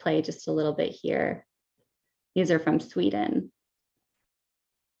these play just a little bit here. These are from Sweden.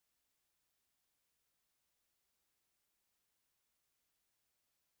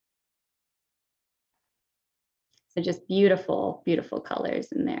 So just beautiful, beautiful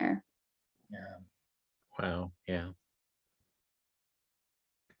colors in there. Yeah. Wow. Yeah.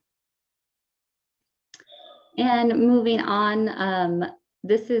 And moving on,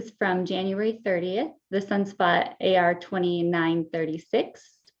 this is from January 30th. The sunspot AR 2936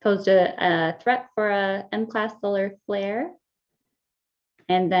 posed a threat for a M-class solar flare.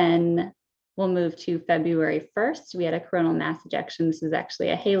 And then we'll move to February 1st. We had a coronal mass ejection. This is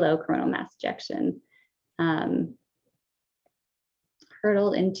actually a halo coronal mass ejection.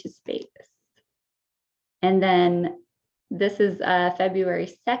 Hurtled into space. And then this is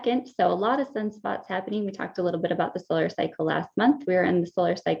February 2nd. So a lot of sunspots happening. We talked a little bit about the solar cycle last month. We were in the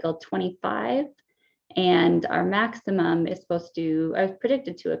solar cycle 25, and our maximum is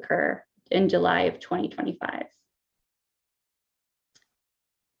predicted to occur in July of 2025.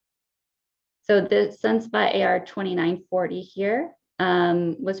 So the sunspot AR 2940 here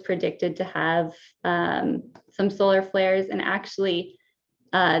was predicted to have some solar flares, and actually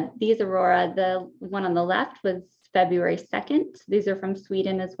these aurora, the one on the left was February 2nd. These are from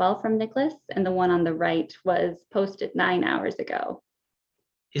Sweden as well, from Nicholas, and the one on the right was posted 9 hours ago.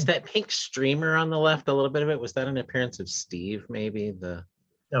 Is that pink streamer on the left, a little bit of it? Was that an appearance of Steve, maybe?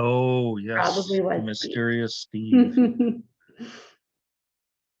 Oh, yes. Probably was Mysterious Steve. Steve.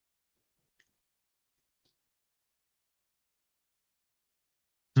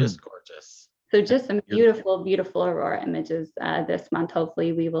 Just gorgeous. So just some beautiful, beautiful aurora images this month.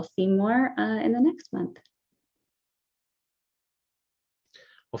 Hopefully we will see more in the next month.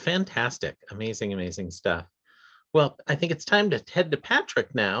 Well, fantastic. Amazing, amazing stuff. Well, I think it's time to head to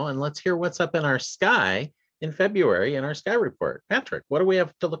Patrick now, and let's hear what's up in our sky in February in our sky report. Patrick, what do we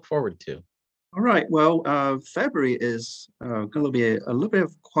have to look forward to? All right. Well, February is going to be a little bit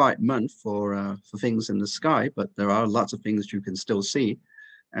of a quiet month for things in the sky, but there are lots of things you can still see,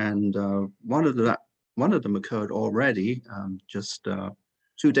 and one of them occurred already just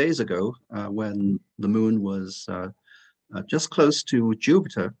 2 days ago when the moon was just close to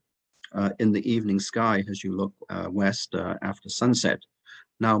Jupiter in the evening sky as you look west after sunset.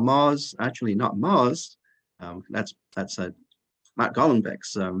 Now, Mars, actually not Mars, that's Matt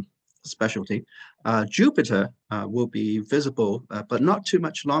Gollenbeck's specialty. Jupiter will be visible, but not too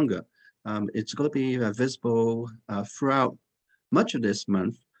much longer. It's going to be visible throughout much of this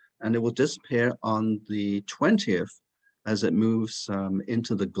month, and it will disappear on the 20th as it moves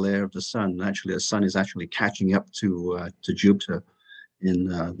into the glare of the sun. Actually, the sun is actually catching up to Jupiter in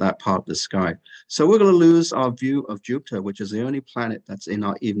that part of the sky. So we're going to lose our view of Jupiter, which is the only planet that's in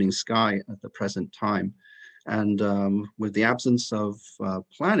our evening sky at the present time. And with the absence of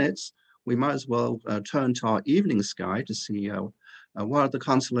planets, we might as well turn to our evening sky to see what are the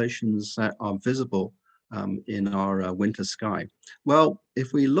constellations that are visible in our winter sky. Well,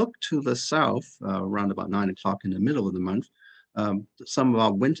 if we look to the south, around about 9 o'clock in the middle of the month, some of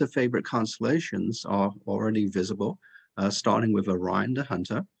our winter favorite constellations are already visible, starting with Orion the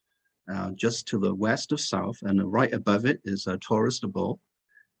Hunter, just to the west of south, and right above it is Taurus the Bull,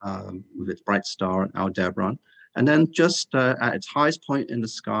 with its bright star Aldebaran. And then just at its highest point in the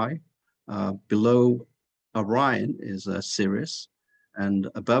sky, below Orion is Sirius. And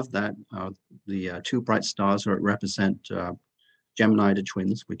above that, the two bright stars that represent Gemini the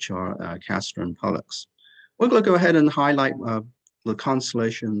twins, which are Castor and Pollux. We're going to go ahead and highlight the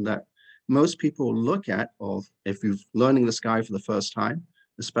constellation that most people look at, or if you're learning the sky for the first time,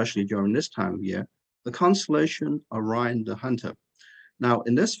 especially during this time of year, the constellation Orion the Hunter. Now,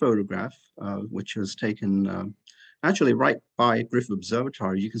 in this photograph, which was taken actually right by Griffith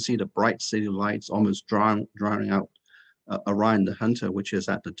Observatory, you can see the bright city lights almost drowning out Orion the Hunter, which is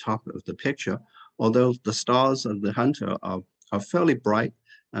at the top of the picture, although the stars of the Hunter are fairly bright,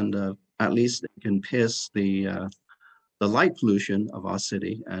 and at least it can pierce the light pollution of our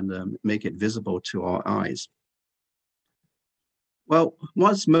city and make it visible to our eyes. Well,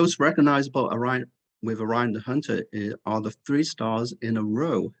 what's most recognizable with Orion the Hunter are the 3 stars in a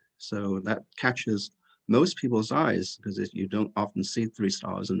row. So that catches most people's eyes because you don't often see 3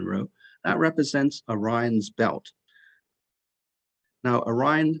 stars in a row. That represents Orion's belt. Now,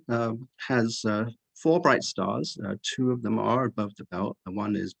 Orion has 4 bright stars. 2 of them are above the belt, and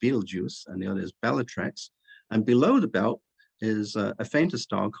one is Betelgeuse, and the other is Bellatrix. And below the belt is a fainter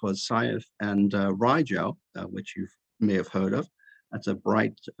star called Saiph and Rigel, which you may have heard of. That's a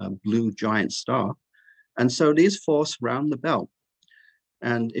bright blue giant star. And so these 4 surround the belt.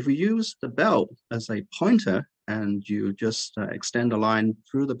 And if we use the belt as a pointer and you just extend a line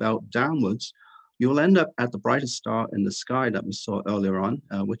through the belt downwards, you'll end up at the brightest star in the sky that we saw earlier on,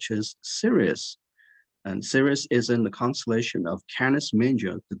 which is Sirius. And Sirius is in the constellation of Canis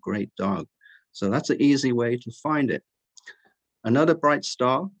Major, the great dog. So that's an easy way to find it. Another bright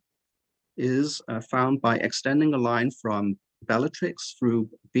star is found by extending a line from Bellatrix through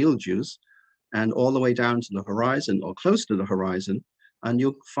Betelgeuse and all the way down to the horizon or close to the horizon, and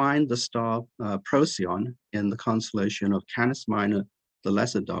you'll find the star Procyon in the constellation of Canis Minor, the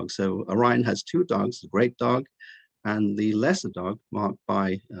lesser dog. So Orion has 2 dogs, the great dog and the lesser dog, marked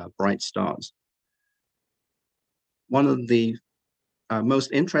by bright stars. One of the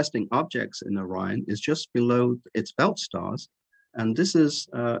most interesting objects in Orion is just below its belt stars, and this is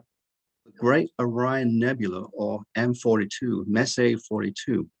the Great Orion Nebula, or M42, Messier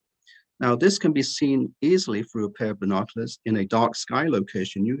 42. Now, this can be seen easily through a pair of binoculars in a dark sky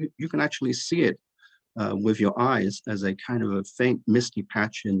location. You can actually see it with your eyes as a kind of a faint misty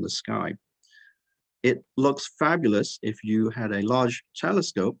patch in the sky. It looks fabulous if you had a large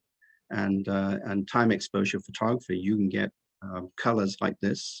telescope and time exposure photography. You can get colors like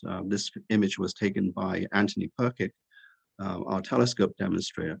this. This image was taken by Anthony Perkic, our telescope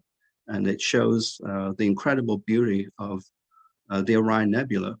demonstrator, and it shows the incredible beauty of the Orion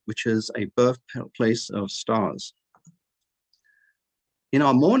Nebula, which is a birthplace of stars. In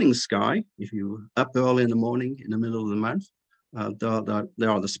our morning sky, if you're up early in the morning, in the middle of the month, There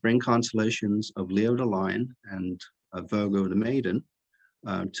are the spring constellations of Leo the Lion and Virgo the Maiden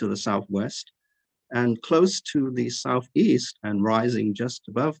to the southwest. And close to the southeast and rising just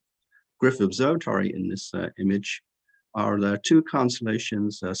above Griffith Observatory in this image are the two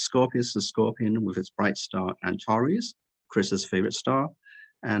constellations, Scorpius the Scorpion with its bright star Antares, Chris's favorite star,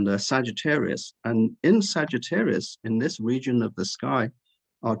 and Sagittarius. And in Sagittarius, in this region of the sky,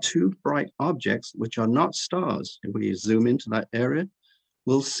 are two bright objects which are not stars. If we zoom into that area,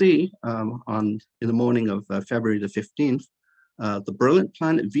 we'll see in the morning of February the 15th, the brilliant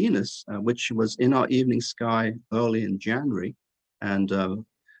planet Venus, which was in our evening sky early in January and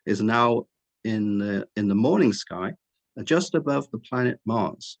is now in the morning sky, just above the planet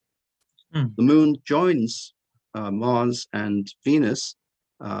Mars. The moon joins Mars and Venus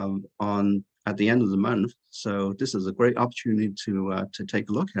at the end of the month. So this is a great opportunity to take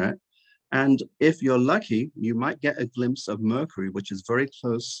a look at. And if you're lucky, you might get a glimpse of Mercury, which is very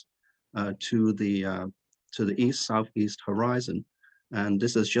close to the east-southeast horizon. And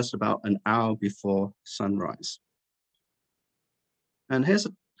this is just about an hour before sunrise. And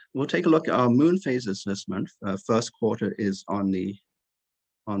we'll take a look at our moon phases this month. First quarter is on the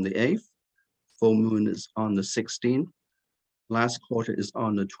 8th. Full moon is on the 16th. Last quarter is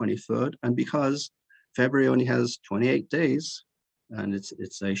on the 23rd. And because February only has 28 days, and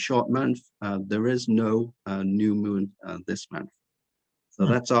it's a short month, there is no new moon this month. So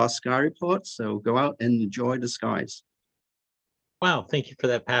that's our sky report. So go out and enjoy the skies. Wow, thank you for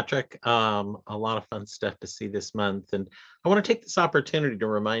that, Patrick. A lot of fun stuff to see this month. And I want to take this opportunity to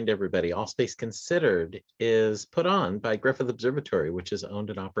remind everybody, All Space Considered is put on by Griffith Observatory, which is owned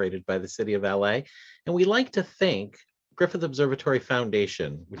and operated by the city of LA. And we like to thank Griffith Observatory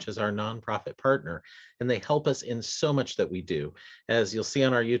Foundation, which is our nonprofit partner, and they help us in so much that we do. As you'll see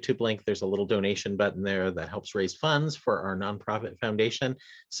on our YouTube link, there's a little donation button there that helps raise funds for our nonprofit foundation,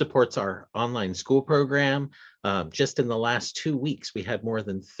 supports our online school program. Just in the last 2 weeks, we had more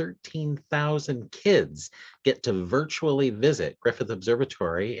than 13,000 kids get to virtually visit Griffith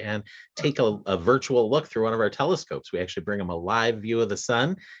Observatory and take a virtual look through one of our telescopes. We actually bring them a live view of the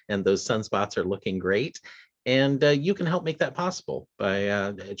sun, and those sunspots are looking great. And you can help make that possible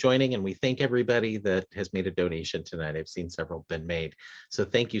by joining. And we thank everybody that has made a donation tonight. I've seen several been made. So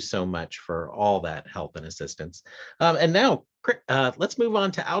thank you so much for all that help and assistance. And now let's move on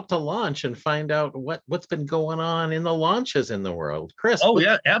to Out to Launch and find out what's been going on in the launches in the world. Chris. Oh,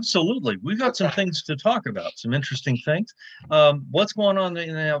 yeah, absolutely. We've got some things to talk about, some interesting things. What's going on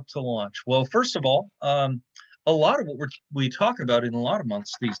in Out to Launch? Well, first of all, a lot of what we talk about in a lot of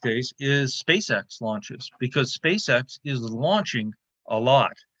months these days is SpaceX launches, because SpaceX is launching a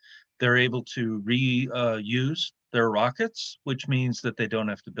lot. They're able to reuse their rockets, which means that they don't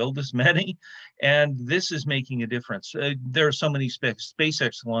have to build as many. And this is making a difference. There are so many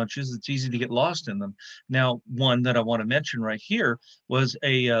SpaceX launches, it's easy to get lost in them. Now, one that I want to mention right here was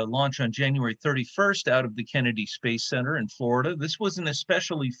a launch on January 31st out of the Kennedy Space Center in Florida. This was an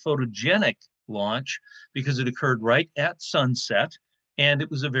especially photogenic launch because it occurred right at sunset and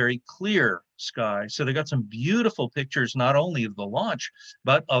it was a very clear sky. So they got some beautiful pictures, not only of the launch,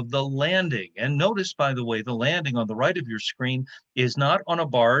 but of the landing. And notice, by the way, the landing on the right of your screen is not on a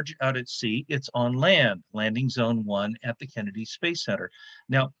barge out at sea, it's on land, landing zone 1 at the Kennedy Space Center.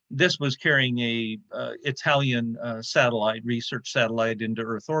 Now, this was carrying a Italian research satellite into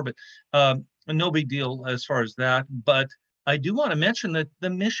Earth orbit. No big deal as far as that, but I do want to mention that the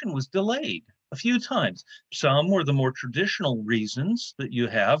mission was delayed a few times. Some were the more traditional reasons that you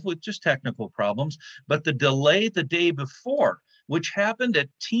have with just technical problems, but the delay the day before, which happened at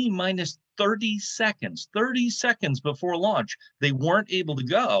T-minus 30 seconds before launch, they weren't able to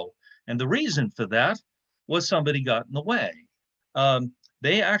go. And the reason for that was somebody got in the way.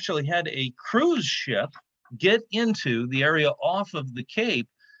 They actually had a cruise ship get into the area off of the Cape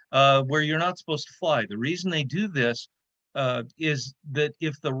where you're not supposed to fly. The reason they do this is that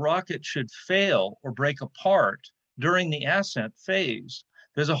if the rocket should fail or break apart during the ascent phase,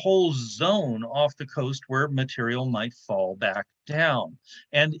 there's a whole zone off the coast where material might fall back down.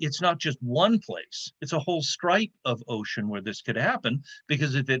 And it's not just one place, it's a whole stripe of ocean where this could happen,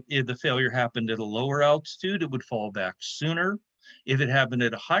 because if the failure happened at a lower altitude, it would fall back sooner. If it happened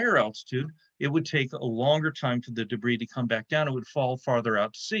at a higher altitude, it would take a longer time for the debris to come back down. It would fall farther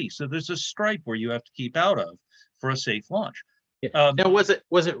out to sea. So there's a stripe where you have to keep out of for a safe launch. Now, was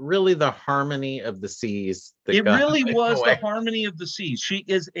it really the harmony of the seas? It really was the harmony of the seas. She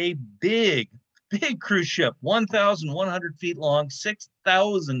is a big cruise ship, 1,100 feet long,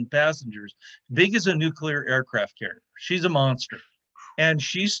 6,000 passengers, big as a nuclear aircraft carrier. She's a monster. And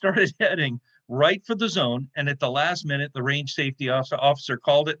she started heading right for the zone. And at the last minute, the range safety officer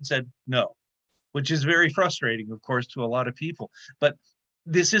called it and said no, which is very frustrating, of course, to a lot of people. But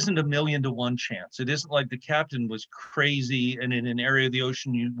this isn't a 1,000,000 to 1 chance. It isn't like the captain was crazy and in an area of the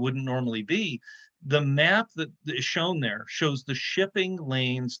ocean you wouldn't normally be. The map that is shown there shows the shipping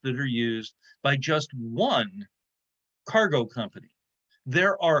lanes that are used by just one cargo company.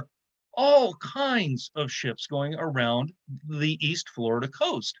 There are all kinds of ships going around the East Florida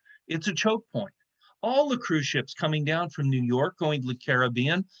coast. It's a choke point. All the cruise ships coming down from New York going to the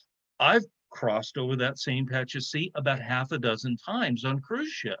Caribbean, I've crossed over that same patch of sea about half a dozen times on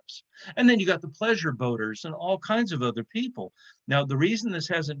cruise ships. And then you got the pleasure boaters and all kinds of other people. Now, the reason this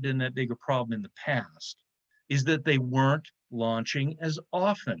hasn't been that big a problem in the past is that they weren't launching as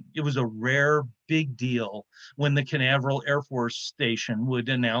often. It was a rare big deal when the Canaveral Air Force Station would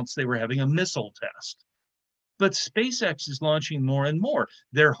announce they were having a missile test. But SpaceX is launching more and more.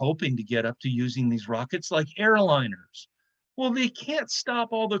 They're hoping to get up to using these rockets like airliners. Well, they can't stop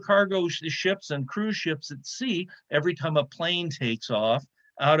all the cargo ships and cruise ships at sea every time a plane takes off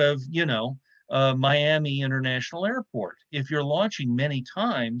out of, Miami International Airport. If you're launching many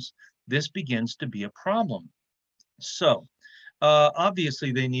times, this begins to be a problem. So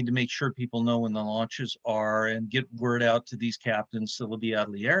obviously, they need to make sure people know when the launches are and get word out to these captains so they'll be out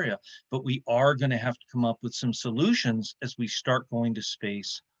of the area. But we are going to have to come up with some solutions as we start going to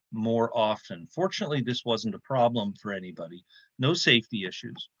space more often. Fortunately, this wasn't a problem for anybody. No safety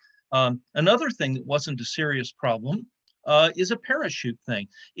issues. Another thing that wasn't a serious problem is a parachute thing.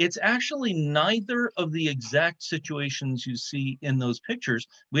 It's actually neither of the exact situations you see in those pictures.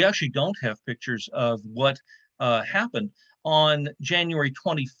 We actually don't have pictures of what happened on January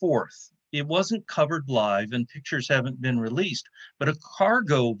 24th. It wasn't covered live and pictures haven't been released, but a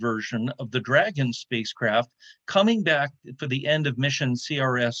cargo version of the Dragon spacecraft coming back for the end of mission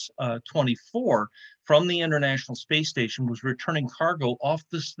CRS-24 from the International Space Station was returning cargo off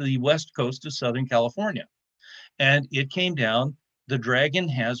the west coast of Southern California. And it came down. The Dragon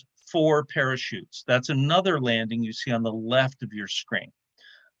has 4 parachutes. That's another landing you see on the left of your screen.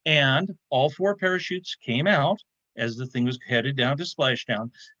 And all 4 parachutes came out as the thing was headed down to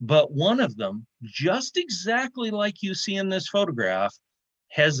splashdown. But one of them, just exactly like you see in this photograph,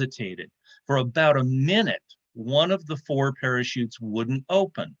 hesitated. For about a minute, one of the 4 parachutes wouldn't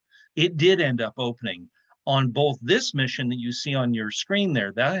open. It did end up opening on both this mission that you see on your screen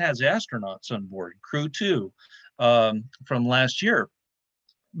there. That has astronauts on board, Crew 2 from last year.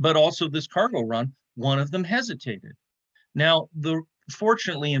 But also this cargo run, one of them hesitated. Now,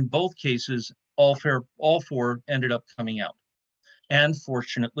 fortunately, in both cases, all 4 ended up coming out. And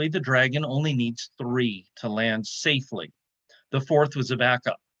fortunately, the Dragon only needs 3 to land safely. The 4th was a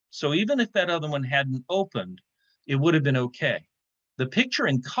backup. So even if that other one hadn't opened, it would have been okay. The picture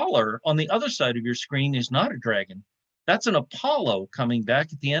in color on the other side of your screen is not a Dragon. That's an Apollo coming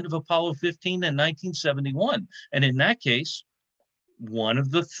back at the end of Apollo 15 in 1971. And in that case, one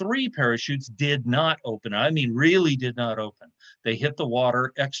of the 3 parachutes did not open. I mean, really did not open. They hit the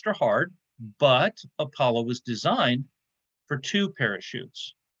water extra hard, but Apollo was designed for 2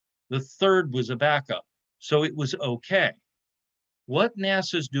 parachutes. The 3rd was a backup, so it was okay. What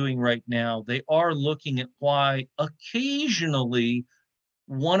NASA's doing right now, they are looking at why occasionally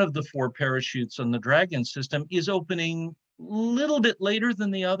one of the 4 parachutes on the Dragon system is opening a little bit later than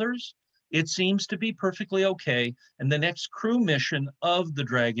the others. It seems to be perfectly okay. And the next crew mission of the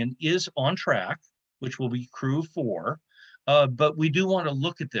Dragon is on track, which will be Crew 4. But we do want to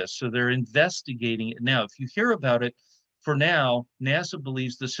look at this. So they're investigating it now. If you hear about it, for now, NASA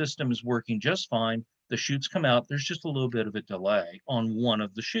believes the system is working just fine. The chutes come out. There's just a little bit of a delay on one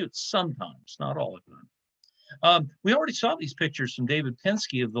of the chutes, sometimes, not all of them. We already saw these pictures from David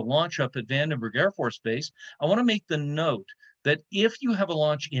Penske of the launch up at Vandenberg Air Force Base. I want to make the note that if you have a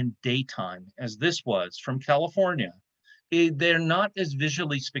launch in daytime, as this was from California, they're not as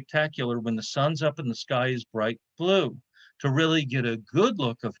visually spectacular when the sun's up and the sky is bright blue. To really get a good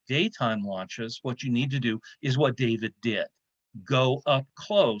look of daytime launches, what you need to do is what David did. Go up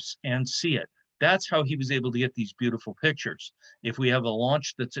close and see it. That's how he was able to get these beautiful pictures. If we have a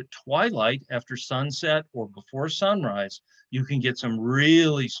launch that's at twilight after sunset or before sunrise, you can get some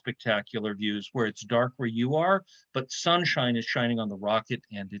really spectacular views where it's dark where you are, but sunshine is shining on the rocket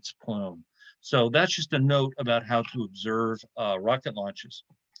and its plume. So that's just a note about how to observe rocket launches.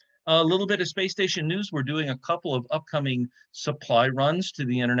 A little bit of space station news. We're doing a couple of upcoming supply runs to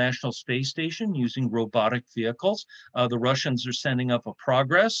the International Space Station using robotic vehicles. The Russians are sending up a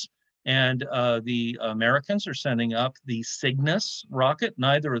Progress And the Americans are sending up the Cygnus rocket.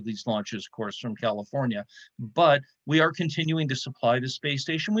 Neither of these launches, of course, from California, but we are continuing to supply the space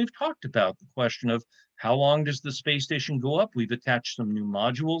station. We've talked about the question of how long does the space station go up? We've attached some new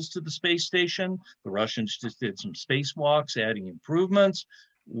modules to the space station. The Russians just did some spacewalks, adding improvements.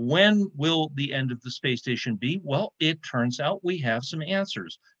 When will the end of the space station be? Well, it turns out we have some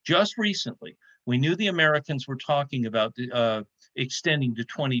answers. Just recently, we knew the Americans were talking about extending to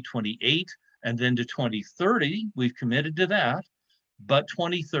 2028 and then to 2030. We've committed to that, but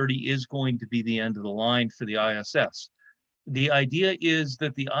 2030 is going to be the end of the line for the ISS. The idea is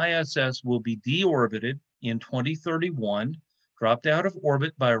that the ISS will be deorbited in 2031, dropped out of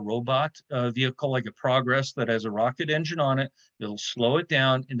orbit by a robot vehicle like a Progress that has a rocket engine on it. It'll slow it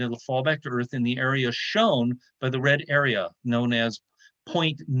down and it'll fall back to Earth in the area shown by the red area known as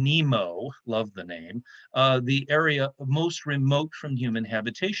Point Nemo, love the name, the area most remote from human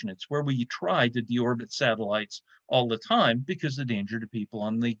habitation. It's where we try to deorbit satellites all the time because the danger to people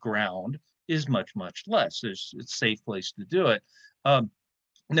on the ground is much, much less. It's a safe place to do it.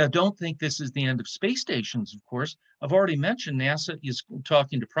 Now, don't think this is the end of space stations, of course. I've already mentioned NASA is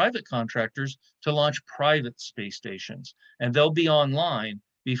talking to private contractors to launch private space stations, and they'll be online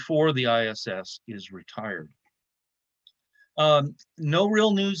before the ISS is retired. No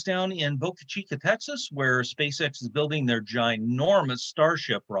real news down in Boca Chica, Texas, where SpaceX is building their ginormous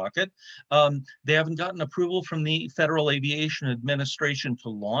Starship rocket. They haven't gotten approval from the Federal Aviation Administration to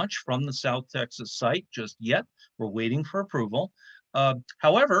launch from the South Texas site just yet. We're waiting for approval.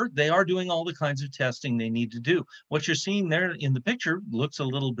 However, they are doing all the kinds of testing they need to do. What you're seeing there in the picture looks a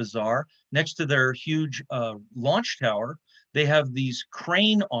little bizarre. Next to their huge launch tower, they have these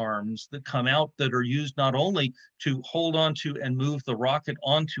crane arms that come out that are used not only to hold onto and move the rocket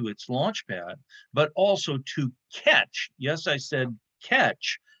onto its launch pad, but also to catch, yes, I said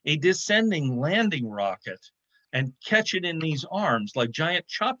catch, a descending landing rocket and catch it in these arms like giant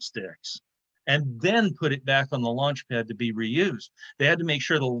chopsticks, and then put it back on the launch pad to be reused. They had to make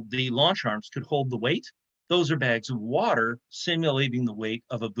sure the launch arms could hold the weight. Those are bags of water simulating the weight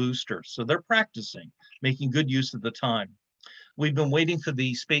of a booster. So they're practicing, making good use of the time. We've been waiting for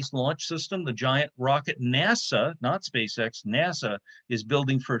the Space Launch System, the giant rocket NASA, not SpaceX, NASA is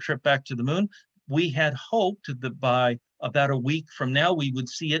building for a trip back to the moon. We had hoped that by about a week from now, we would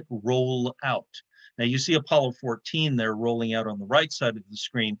see it roll out. Now you see Apollo 14 there rolling out on the right side of the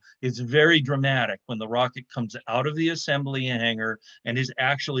screen. It's very dramatic when the rocket comes out of the assembly hangar and is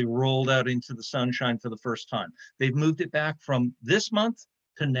actually rolled out into the sunshine for the first time. They've moved it back from this month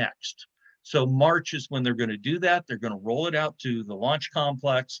to next. So March is when they're going to do that. They're going to roll it out to the launch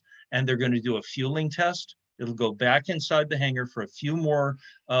complex and they're going to do a fueling test. It'll go back inside the hangar for a few more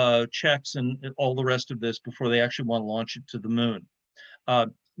checks and all the rest of this before they actually want to launch it to the moon.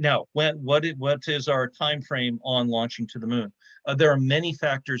 Now, what is our time frame on launching to the moon? There are many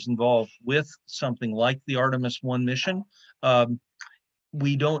factors involved with something like the Artemis 1 mission.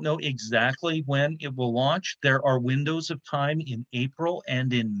 We don't know exactly when it will launch. There are windows of time in April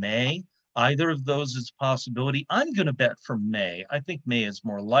and in May. Either of those is a possibility. I'm going to bet for May. I think May is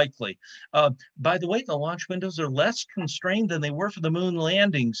more likely. By the way, the launch windows are less constrained than they were for the moon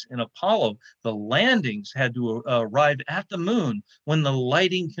landings in Apollo. The landings had to arrive at the moon when the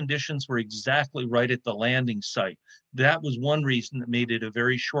lighting conditions were exactly right at the landing site. That was one reason that made it a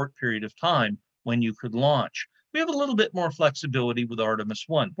very short period of time when you could launch. We have a little bit more flexibility with Artemis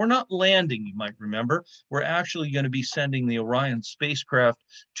 1. We're not landing, you might remember. We're actually going to be sending the Orion spacecraft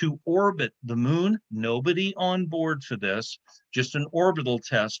to orbit the moon. Nobody on board for this, just an orbital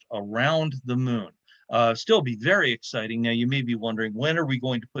test around the moon. Still be very exciting. Now, you may be wondering, when are we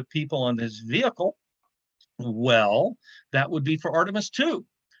going to put people on this vehicle? Well, that would be for Artemis 2.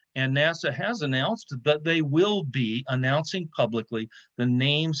 And NASA has announced that they will be announcing publicly the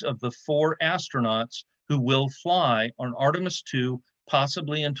names of the 4 astronauts who will fly on Artemis 2,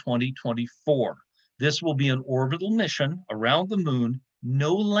 possibly in 2024. This will be an orbital mission around the moon,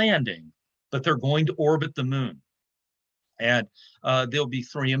 no landing, but they're going to orbit the moon. And there'll be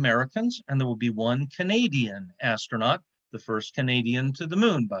 3 Americans and there will be 1 Canadian astronaut, the first Canadian to the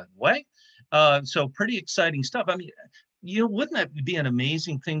moon, by the way. So pretty exciting stuff. I mean, you know, wouldn't that be an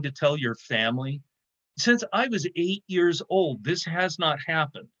amazing thing to tell your family? Since I was 8 years old, this has not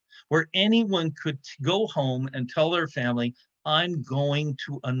happened, where anyone could go home and tell their family, I'm going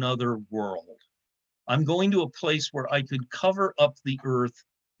to another world. I'm going to a place where I could cover up the earth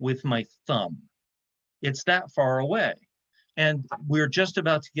with my thumb. It's that far away. And we're just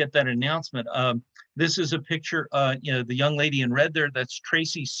about to get that announcement. This is a picture, you know, the young lady in red there, that's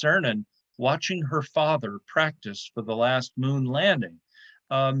Tracy Cernan watching her father practice for the last moon landing.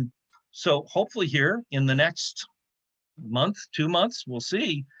 So hopefully here in the next month, 2 months, we'll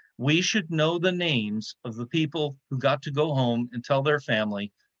see, we should know the names of the people who got to go home and tell their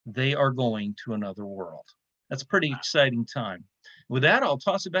family they are going to another world. That's a pretty exciting time. With that, I'll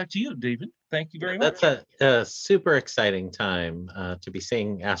toss it back to you, David. Thank you very much. That's a super exciting time to be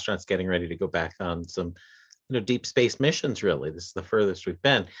seeing astronauts getting ready to go back on some deep space missions. Really, this is the furthest we've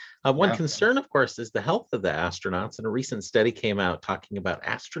been. One concern, of course, is the health of the astronauts, and a recent study came out talking about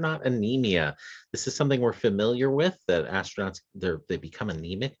astronaut anemia. This is something we're familiar with, that astronauts they become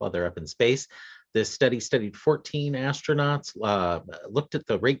anemic while they're up in space. This study studied 14 astronauts, looked at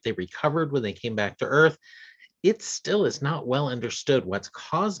the rate they recovered when they came back to Earth. It still is not well understood what's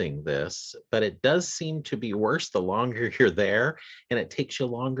causing this, but it does seem to be worse the longer you're there, and it takes you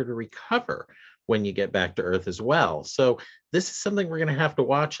longer to recover when you get back to Earth as well. So this is something we're going to have to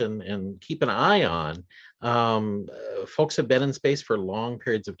watch and keep an eye on. Folks have been in space for long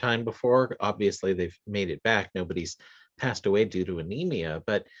periods of time before. Obviously, they've made it back. Nobody's passed away due to anemia,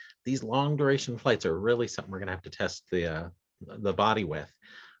 but these long duration flights are really something we're going to have to test the body with.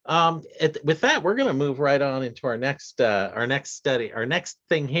 With that, we're going to move right on into our next study, our next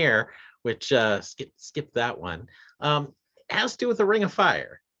thing here, which skip that one. Has to do with the Ring of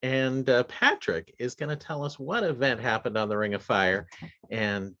Fire. And Patrick is going to tell us what event happened on the Ring of Fire.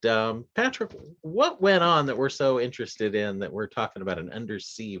 And Patrick, what went on that we're so interested in, that we're talking about an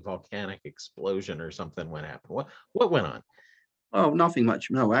undersea volcanic explosion or something? What happened? What went on? Oh, nothing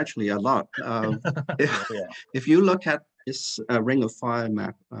much. No, actually a lot. If you look at this Ring of Fire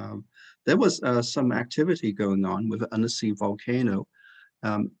map, there was some activity going on with an undersea volcano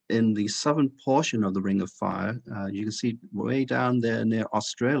in the southern portion of the Ring of Fire. You can see way down there near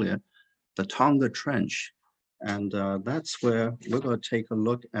Australia, the Tonga Trench. And that's where we're going to take a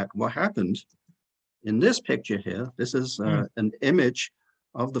look at what happened. In this picture here, this is an image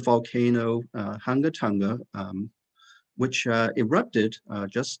of the volcano Hunga Tonga, which erupted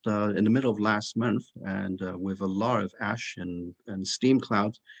just in the middle of last month, and with a lot of ash and steam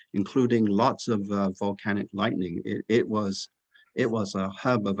clouds, including lots of volcanic lightning. It was a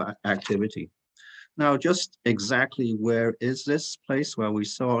hub of activity. Now, just exactly where is this place? Well, we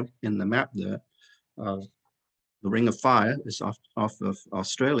saw in the map there, the Ring of Fire is off of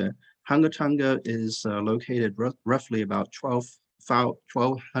Australia. Hunga Tonga is located roughly about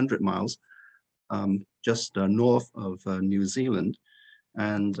 1,200 miles just north of New Zealand.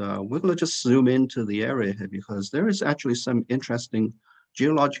 And we're going to just zoom into the area here, because there is actually some interesting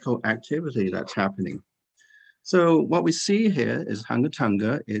geological activity that's happening. So what we see here is Hunga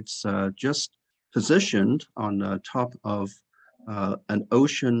Tonga. It's just positioned on top of an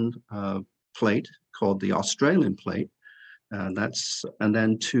ocean plate called the Australian plate. And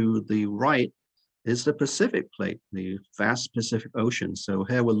then to the right is the Pacific plate, the vast Pacific Ocean. So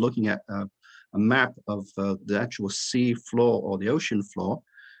here we're looking at a map of the actual sea floor or the ocean floor.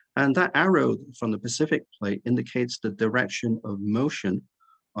 And that arrow from the Pacific plate indicates the direction of motion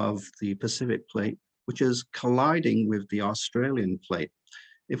of the Pacific plate, which is colliding with the Australian plate.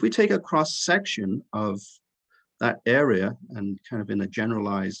 If we take a cross section of that area and kind of in a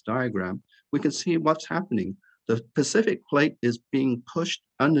generalized diagram, we can see what's happening. The Pacific plate is being pushed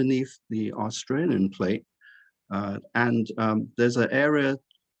underneath the Australian plate. And there's an area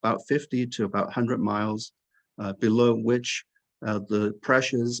about 50 to about 100 miles below which the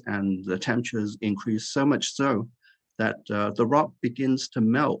pressures and the temperatures increase so much so that the rock begins to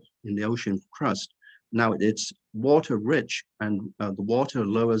melt in the ocean crust. Now it's water rich, and the water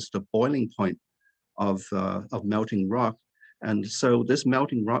lowers the boiling point of melting rock. And so this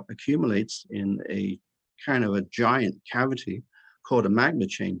melting rock accumulates in a kind of a giant cavity called a magma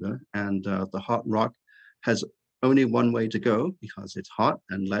chamber. And the hot rock has only one way to go because it's hot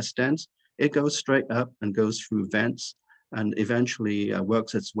and less dense. It goes straight up and goes through vents and eventually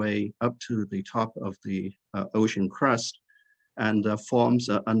works its way up to the top of the ocean crust and forms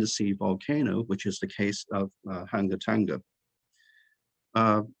an undersea volcano, which is the case of Hunga Tonga.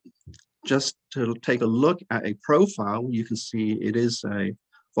 Just to take a look at a profile, you can see it is a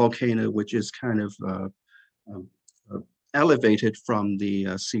volcano which is kind of elevated from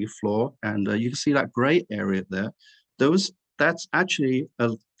the sea floor, and you can see that gray area there. That's actually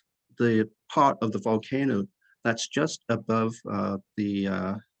the part of the volcano that's just above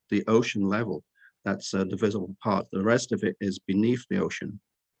the ocean level. That's the visible part. The rest of it is beneath the ocean.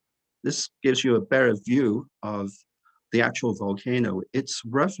 This gives you a better view of the actual volcano. It's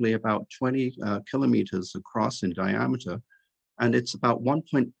roughly about 20 kilometers across in diameter, and it's about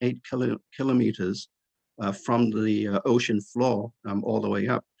 1.8 kilometers from the ocean floor all the way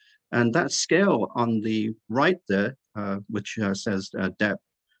up. And that scale on the right there, which says depth,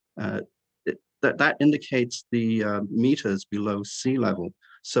 That indicates the meters below sea level.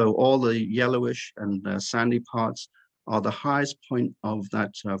 So all the yellowish and sandy parts are the highest point of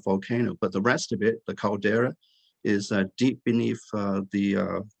that volcano, but the rest of it, the caldera, is deep beneath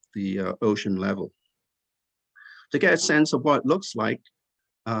the ocean level. To get a sense of what it looks like,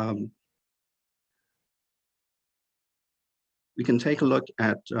 we can take a look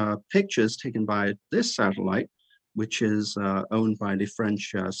at pictures taken by this satellite, which is owned by the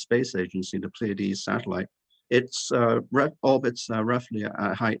French space agency, the Pleiades satellite. Its orbits roughly at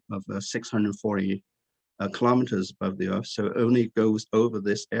a height of 640 kilometers above the Earth, so it only goes over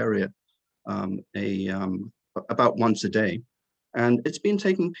this area about once a day. And it's been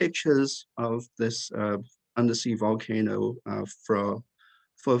taking pictures of this undersea volcano for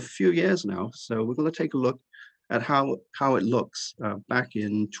a few years now. So we're going to take a look at how it looks. Back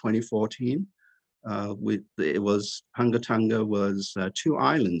in 2014, it was Hunga Tonga was 2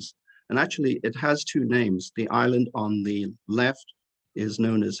 islands, and actually it has 2 names. The island on the left is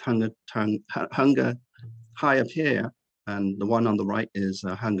known as Hunga Haiapea, and the one on the right is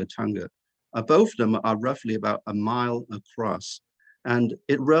Hunga Tonga. Both of them are roughly about a mile across, and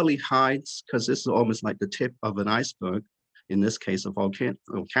it really hides, because this is almost like the tip of an iceberg, in this case a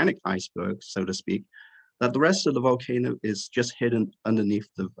volcanic iceberg, so to speak, that the rest of the volcano is just hidden underneath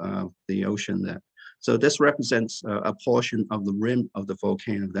the ocean there. So this represents a portion of the rim of the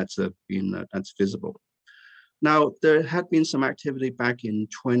volcano that's visible. Now, there had been some activity back in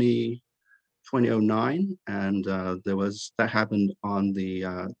 2009, and that happened on the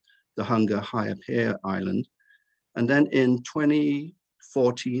Hunga Haiapea Island. And then in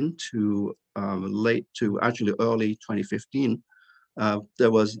 2014 to early 2015,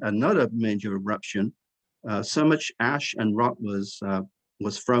 there was another major eruption. So much ash and rock was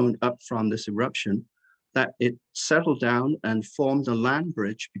thrown up from this eruption that it settled down and formed a land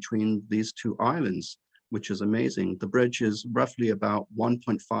bridge between these 2 islands, which is amazing. The bridge is roughly about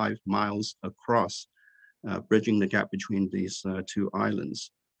 1.5 miles across, bridging the gap between these 2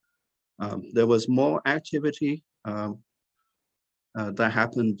 islands. There was more activity that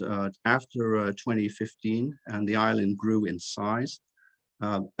happened after 2015, and the island grew in size.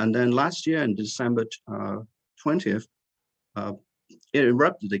 And then last year in December 20th, it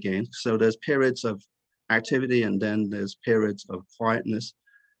erupted again. So there's periods of activity and then there's periods of quietness.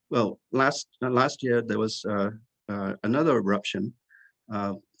 Well, last year there was another eruption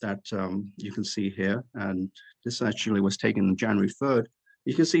that you can see here, and this actually was taken on January 3rd.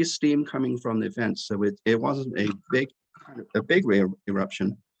 You can see steam coming from the event, so it wasn't a big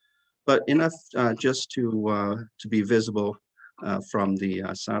eruption, but enough just to be visible from the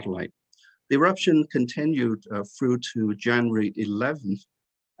satellite. The eruption continued through to January 11th,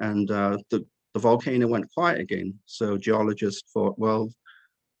 and the volcano went quiet again. So geologists thought, well,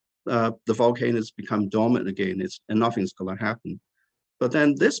 the volcano's become dormant again, and nothing's going to happen. But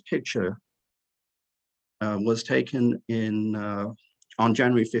then this picture was taken on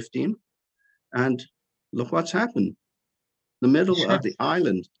January 15th, and look what's happened. The middle of the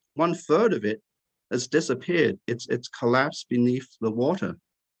island, 1/3 of it has disappeared. It's collapsed beneath the water,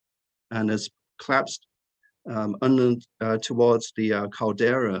 and has collapsed towards the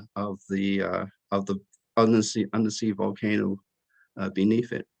caldera of the undersea volcano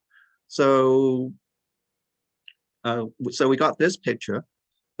beneath it. So we got this picture,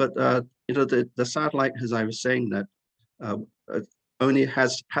 but the satellite, as I was saying, that only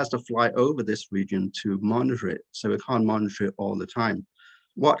has to fly over this region to monitor it, so it can't monitor it all the time.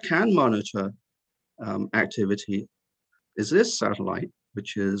 What can monitor activity is this satellite,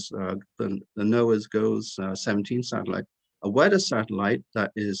 which is the NOAA's GOES 17 satellite, a weather satellite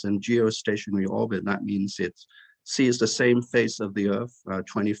that is in geostationary orbit. That means it sees the same face of the Earth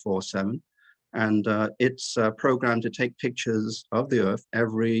 24/7, and it's programmed to take pictures of the Earth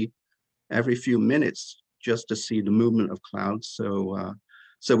every few minutes, just to see the movement of clouds,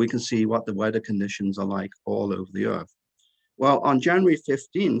 so we can see what the weather conditions are like all over the Earth. Well, on January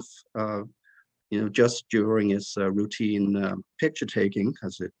 15th, just during its routine picture taking,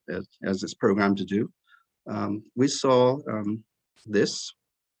 as it's programmed to do, we saw this,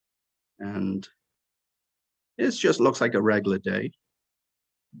 and it just looks like a regular day.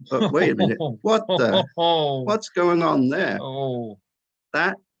 But wait a minute, what's going on there? Oh,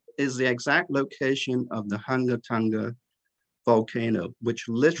 That is the exact location of the Hunga Tonga volcano, which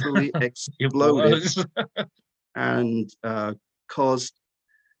literally exploded and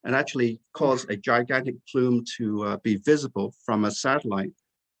actually caused a gigantic plume to be visible from a satellite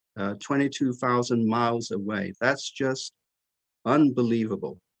 22,000 miles away. That's just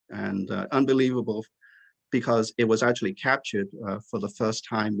unbelievable, and unbelievable because it was actually captured for the first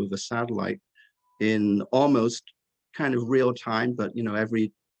time with a satellite in almost kind of real time, but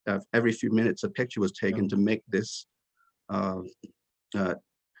every few minutes a picture was taken to make this to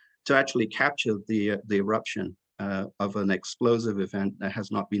actually capture the eruption of an explosive event that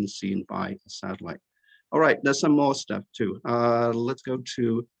has not been seen by a satellite. All right, there's some more stuff too. Let's go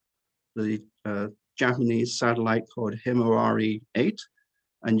to the Japanese satellite called Himawari 8.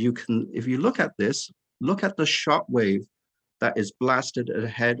 And you can, if you look at this, look at the shock wave that is blasted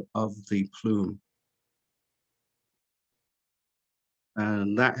ahead of the plume.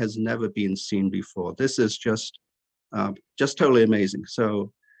 And that has never been seen before. This is just totally amazing.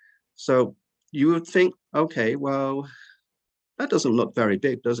 So you would think, okay, well, that doesn't look very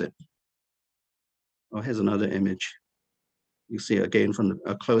big, does it? Oh, here's another image. You see it again from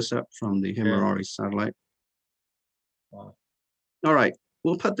a close-up from the Himawari satellite. Wow. All right,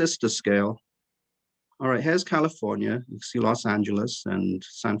 we'll put this to scale. All right, here's California. You can see Los Angeles and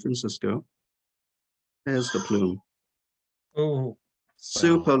San Francisco. Here's the plume. Oh,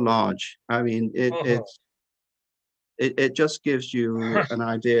 super large. I mean, it just gives you an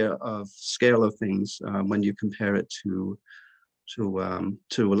idea of scale of things when you compare it to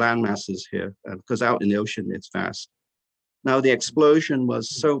land masses here, because out in the ocean it's vast. Now the explosion was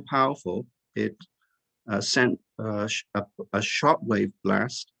so powerful, it sent a shockwave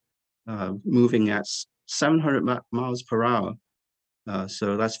blast moving at 700 miles per hour.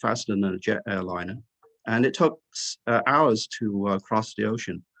 So that's faster than a jet airliner. And it took hours to cross the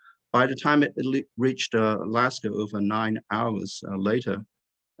ocean. By the time it reached Alaska over 9 hours later,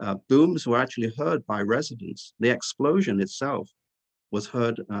 booms were actually heard by residents. The explosion itself was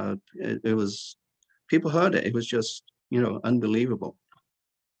heard. People heard it. It was just, unbelievable.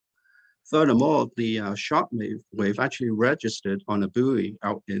 Furthermore, the shock wave actually registered on a buoy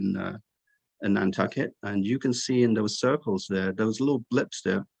out in Nantucket, and you can see in those circles there, those little blips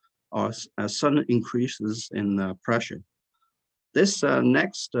there, are sudden increases in pressure. This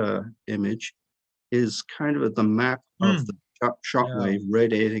next image is kind of the map of the shock wave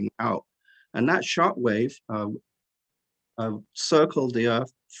radiating out. And that shock wave circled the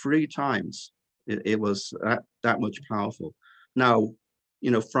Earth 3 times. It was that much powerful. Now,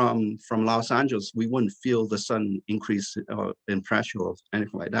 from Los Angeles, we wouldn't feel the sudden increase in pressure or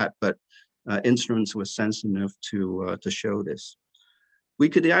anything like that, but instruments were sensitive enough to show this. We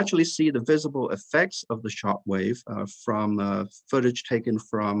could actually see the visible effects of the shock wave from footage taken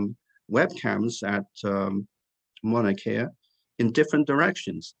from webcams at Mauna Kea in different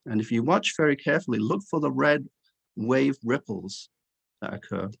directions. And if you watch very carefully, look for the red wave ripples that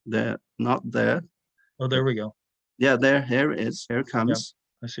occur. They're not there. Oh, there we go. Yeah, here it is. Here it comes.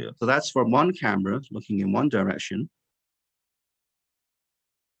 Yeah, I see it. So that's from one camera looking in one direction.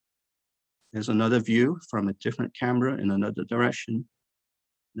 There's another view from a different camera in another direction.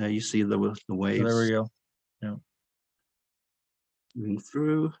 There you see the waves. Oh, there we go. Yeah. Moving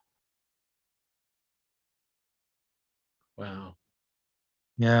through. Wow.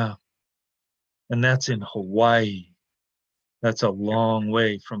 Yeah. And that's in Hawaii. That's a long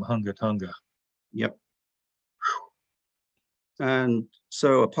way from Hunga Tonga. Yep. And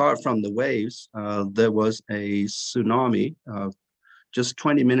so apart from the waves, there was a tsunami just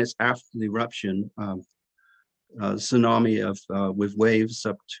 20 minutes after the eruption. Tsunami with waves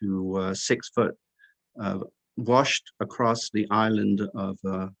up to 6 foot washed across the island of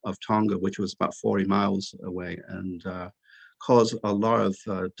Tonga, which was about 40 miles away, and caused a lot of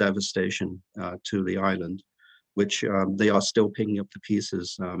devastation to the island, which they are still picking up the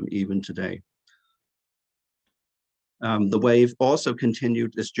pieces even today. The wave also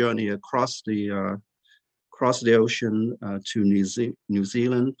continued its journey across the ocean to New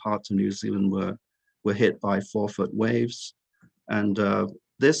Zealand. Parts of New Zealand were hit by 4-foot waves. And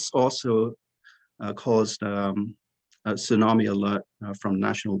this also caused a tsunami alert from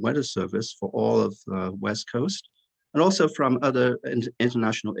National Weather Service for all of the West Coast, and also from other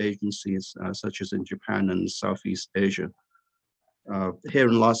international agencies, such as in Japan and Southeast Asia. Here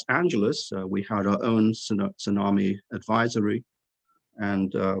in Los Angeles, we had our own tsunami advisory,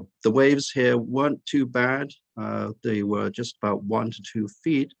 and the waves here weren't too bad. They were just about 1 to 2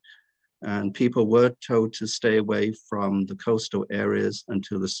 feet, and people were told to stay away from the coastal areas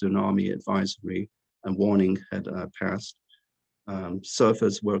until the tsunami advisory and warning had passed.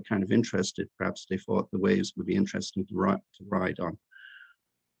 Surfers were kind of interested. Perhaps they thought the waves would be interesting to ride on.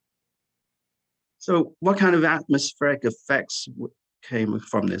 So what kind of atmospheric effects came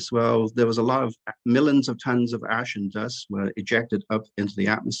from this? Well, there was a lot of millions of tons of ash and dust were ejected up into the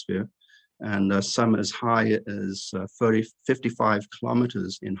atmosphere, and some as high as 55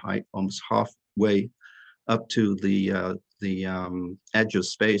 kilometers in height, almost halfway up to the edge of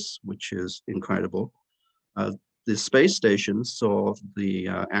space, which is incredible. The space station saw the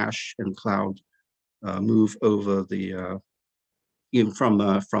ash and cloud move over even from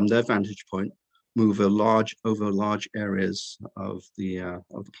their vantage point, move over large areas of the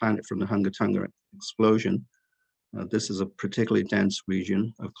planet from the Hunga Tonga explosion. This is a particularly dense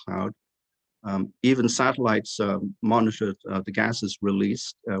region of cloud. Even satellites monitored the gases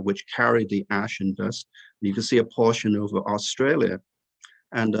released, which carry the ash and dust. You can see a portion over Australia.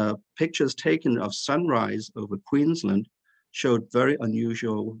 And pictures taken of sunrise over Queensland showed very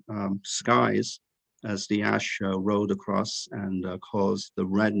unusual skies as the ash rolled across and caused the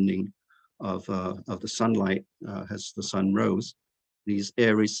reddening of the sunlight as the sun rose. These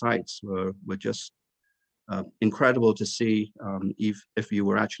eerie sights were just incredible to see if you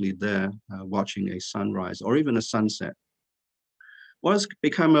were actually there watching a sunrise or even a sunset. What has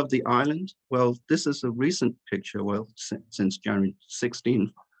become of the island? Well, this is a recent picture, well, since January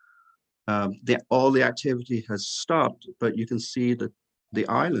 16th. All the activity has stopped, but you can see the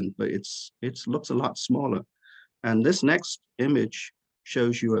island, but it looks a lot smaller. And this next image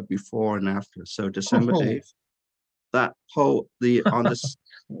shows you a before and after. So December 8th, that whole,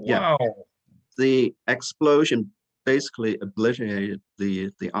 Wow. the explosion basically obliterated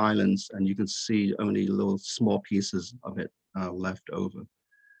the islands, and you can see only little small pieces of it left over.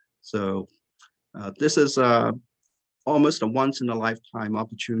 So this is almost a once-in-a-lifetime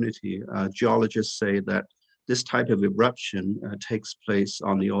opportunity. Geologists say that this type of eruption takes place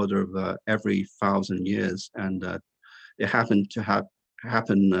on the order of every 1,000 years, and it happened to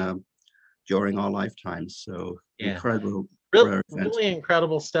happen during our lifetimes. So Yeah. incredible. Really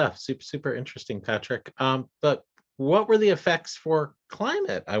incredible stuff. Super interesting, Patrick. But what were the effects for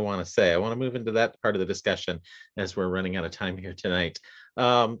climate? I want to say I want to move into that part of the discussion as we're running out of time here tonight.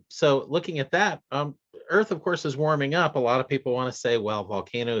 So looking at that, Earth, of course, is warming up. A lot of people want to say, well,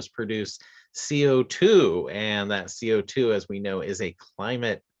 volcanoes produce CO2, and that CO2, as we know, is a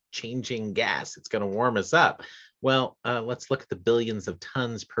climate changing gas. It's going to warm us up. Well, let's look at the billions of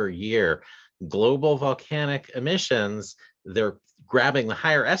tons per year. Global volcanic emissions, they're grabbing the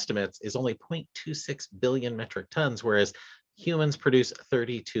higher estimates, is only 0.26 billion metric tons, whereas humans produce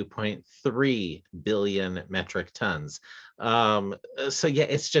 32.3 billion metric tons. So yeah,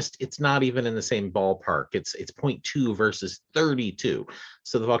 it's not even in the same ballpark. It's 0.2 versus 32.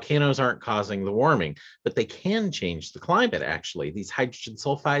 So the volcanoes aren't causing the warming, but they can change the climate, actually. These hydrogen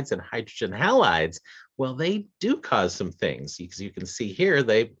sulfides and hydrogen halides, well, they do cause some things. Because you can see here,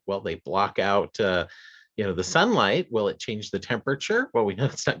 they block out the sunlight. Will it change the temperature? Well, we know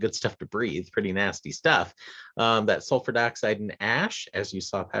it's not good stuff to breathe, pretty nasty stuff. That sulfur dioxide and ash, as you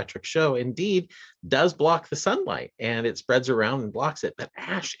saw Patrick show, indeed does block the sunlight, and it spreads around and blocks it. But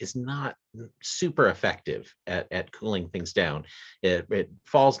ash is not super effective at cooling things down. It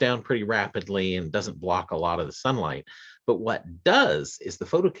falls down pretty rapidly and doesn't block a lot of the sunlight. But what does is the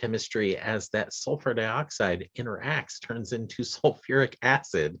photochemistry, as that sulfur dioxide interacts, turns into sulfuric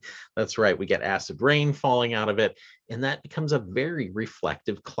acid. That's right, we get acid rain falling out of it, and that becomes a very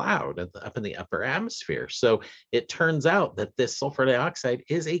reflective cloud up in the upper atmosphere. So it turns out that this sulfur dioxide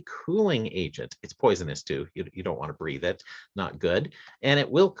is a cooling agent. It's poisonous too. You don't want to breathe it, not good. And it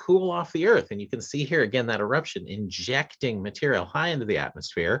will cool off the Earth. And you can see here again that eruption injecting material high into the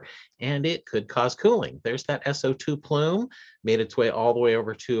atmosphere, and it could cause cooling. There's that SO2 plume, made its way all the way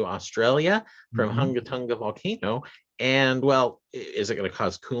over to Australia from Hunga Tonga volcano. And well, is it going to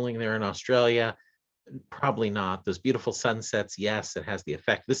cause cooling there in Australia? Probably not. Those beautiful sunsets, yes, it has the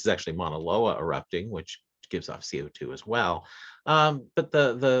effect. This is actually Mauna Loa erupting, which gives off CO2 as well. But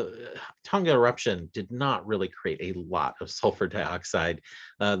the Tonga eruption did not really create a lot of sulfur dioxide.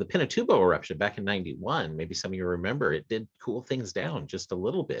 The Pinatubo eruption back in '91, maybe some of you remember, it did cool things down just a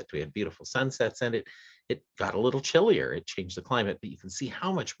little bit. We had beautiful sunsets, and it got a little chillier. It changed the climate, but you can see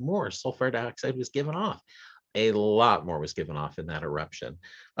how much more sulfur dioxide was given off. A lot more was given off in that eruption.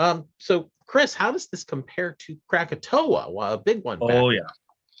 So, Chris, how does this compare to Krakatoa? Well, a big one. Oh, yeah.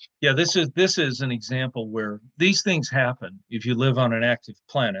 Yeah, this is an example where these things happen if you live on an active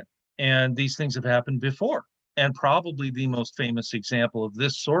planet, and these things have happened before. And probably the most famous example of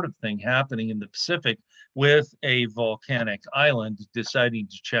this sort of thing happening in the Pacific with a volcanic island deciding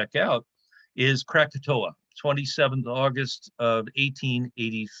to check out is Krakatoa, 27th August of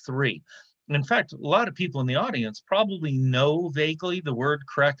 1883. In fact, a lot of people in the audience probably know vaguely the word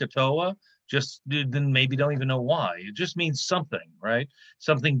Krakatoa, just then maybe don't even know why. It just means something, right?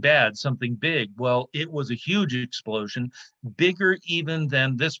 Something bad, something big. Well, it was a huge explosion, bigger even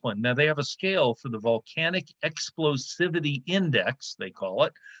than this one. Now, they have a scale for the volcanic explosivity index, they call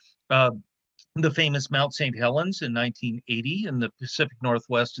it. The famous Mount St. Helens in 1980 in the Pacific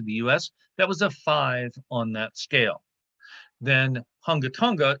Northwest of the US, that was a 5 on that scale. Then Hunga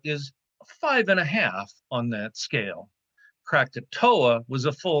Tonga is 5.5 on that scale. Krakatoa was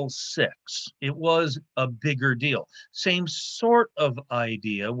a full 6. It was a bigger deal. Same sort of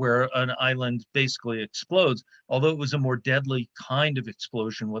idea where an island basically explodes, although it was a more deadly kind of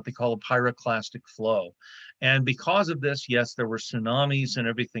explosion, what they call a pyroclastic flow. And because of this, yes, there were tsunamis and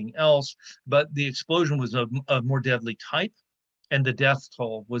everything else, but the explosion was of a more deadly type. And the death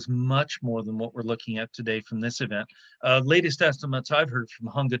toll was much more than what we're looking at today from this event. Latest estimates I've heard from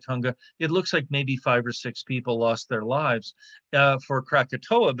Hunga Tonga, it looks like maybe 5 or 6 people lost their lives. For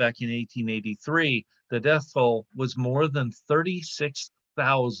Krakatoa back in 1883, the death toll was more than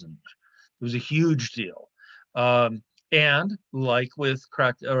 36,000. It was a huge deal. And like with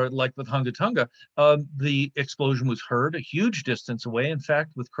Hunga Tonga, the explosion was heard a huge distance away. In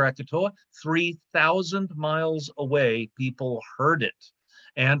fact, with Krakatoa, 3,000 miles away, people heard it.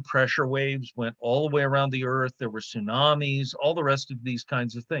 And pressure waves went all the way around the earth. There were tsunamis, all the rest of these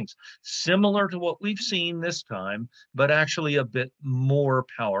kinds of things. Similar to what we've seen this time, but actually a bit more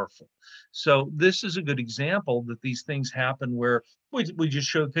powerful. So this is a good example that these things happen where we just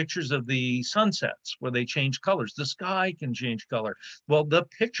showed pictures of the sunsets where they change colors. The sky can change color. Well, the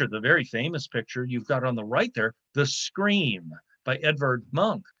picture, the very famous picture you've got on the right there, The Scream by Edvard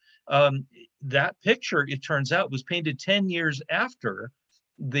Munch. That picture, it turns out, was painted 10 years after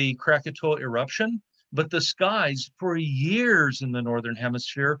the Krakatoa eruption, but the skies for years in the Northern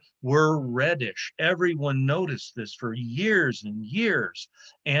Hemisphere were reddish. Everyone noticed this for years and years.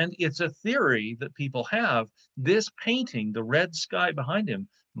 And it's a theory that people have. This painting, the red sky behind him,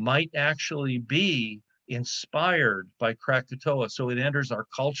 might actually be inspired by Krakatoa. So it enters our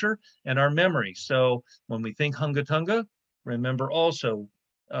culture and our memory. So when we think Hunga Tonga, remember also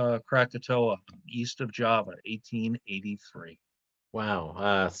Krakatoa, east of Java, 1883.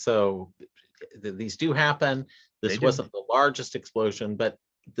 Wow. So these do happen. This wasn't the largest explosion, but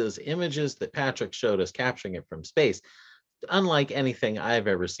those images that Patrick showed us capturing it from space, unlike anything I've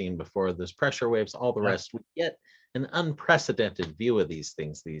ever seen before, those pressure waves, all the rest, we get an unprecedented view of these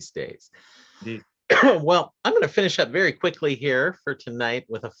things these days. Well, I'm going to finish up very quickly here for tonight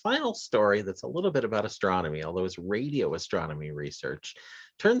with a final story that's a little bit about astronomy, although it's radio astronomy research.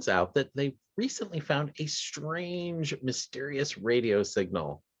 Turns out that they recently found a strange, mysterious radio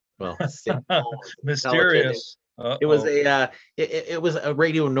signal. Well, mysterious. It was it was a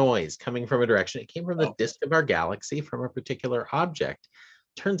radio noise coming from a direction. It came from the disk of our galaxy, from a particular object.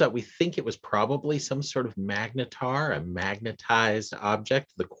 Turns out we think it was probably some sort of magnetar, a magnetized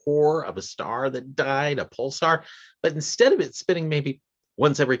object, the core of a star that died, a pulsar. But instead of it spinning maybe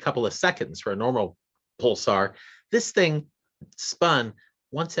once every couple of seconds for a normal pulsar, this thing spun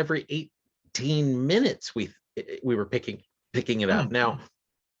once every 18 minutes. We were picking it up. Now,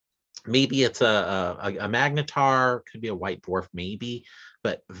 maybe it's a magnetar, could be a white dwarf, maybe,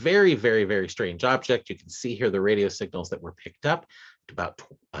 but very, very, very strange object. You can see here the radio signals that were picked up about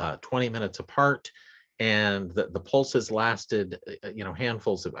 20 minutes apart, and the pulses lasted,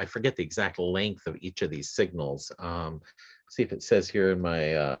 handfuls of, I forget the exact length of each of these signals. See if it says here in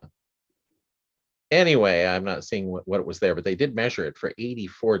my, anyway, I'm not seeing what it was there, but they did measure it for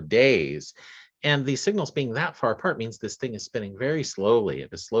 84 days. And these signals being that far apart means this thing is spinning very slowly.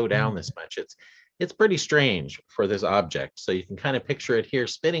 To slow down this much, it's pretty strange for this object. So you can kind of picture it here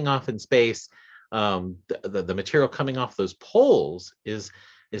spinning off in space. The material coming off those poles is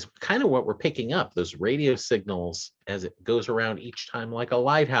kind of what we're picking up, those radio signals as it goes around each time, like a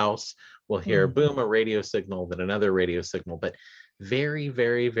lighthouse. We'll hear boom, a radio signal, then another radio signal, but very,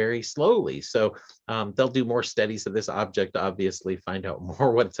 very, very slowly. So they'll do more studies of this object, obviously find out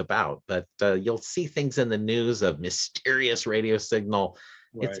more what it's about, but you'll see things in the news of mysterious radio signal.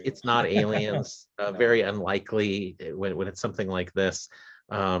 Right. It's not aliens, no. Very unlikely when it's something like this.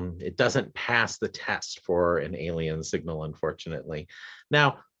 It doesn't pass the test for an alien signal, unfortunately.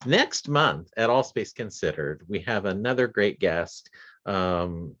 Now, next month at All Space Considered, we have another great guest. We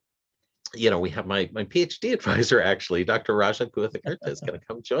have my PhD advisor, actually, Dr. Raja Guhathakurta is going to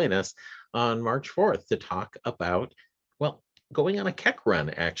come join us on March 4th to talk about, well, going on a Keck run,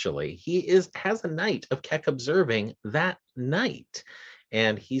 actually. He has a night of Keck observing that night.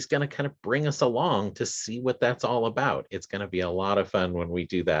 And he's going to kind of bring us along to see what that's all about. It's going to be a lot of fun when we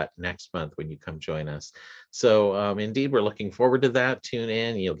do that next month when you come join us. So indeed, we're looking forward to that. Tune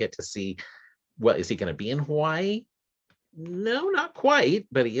in. You'll get to see, is he going to be in Hawaii? No, not quite,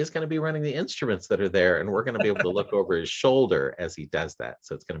 but he is going to be running the instruments that are there, and we're going to be able to look over his shoulder as he does that.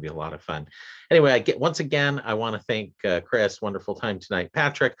 So it's going to be a lot of fun. Anyway, once again, I want to thank Chris. Wonderful time tonight.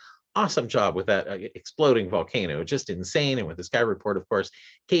 Patrick, awesome job with that exploding volcano, just insane. And with the Sky Report, of course,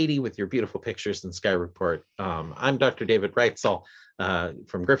 Katie with your beautiful pictures in Sky Report. I'm Dr. David Reitzel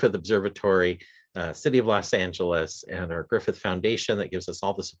from Griffith Observatory, City of Los Angeles, and our Griffith Foundation that gives us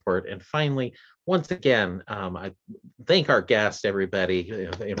all the support. And finally, once again, I thank our guest, everybody.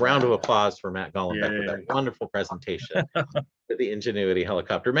 A round of applause for Matt Gollenbeck with that wonderful presentation for the Ingenuity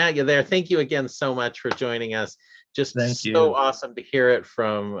helicopter. Matt, you there? Thank you again so much for joining us. Just so awesome to hear it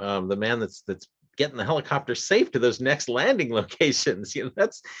from the man that's getting the helicopter safe to those next landing locations.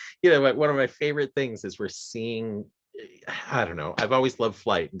 That's one of my favorite things is we're seeing. I don't know. I've always loved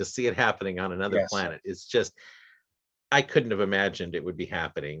flight, and to see it happening on another planet is just. I couldn't have imagined it would be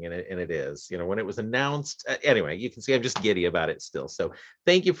happening, and it is. When it was announced. Anyway, you can see I'm just giddy about it still. So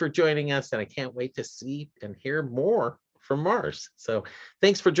thank you for joining us, and I can't wait to see and hear more from Mars. So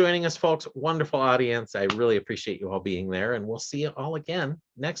thanks for joining us, folks. Wonderful audience. I really appreciate you all being there, and we'll see you all again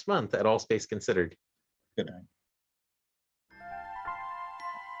next month at All Space Considered. Good night.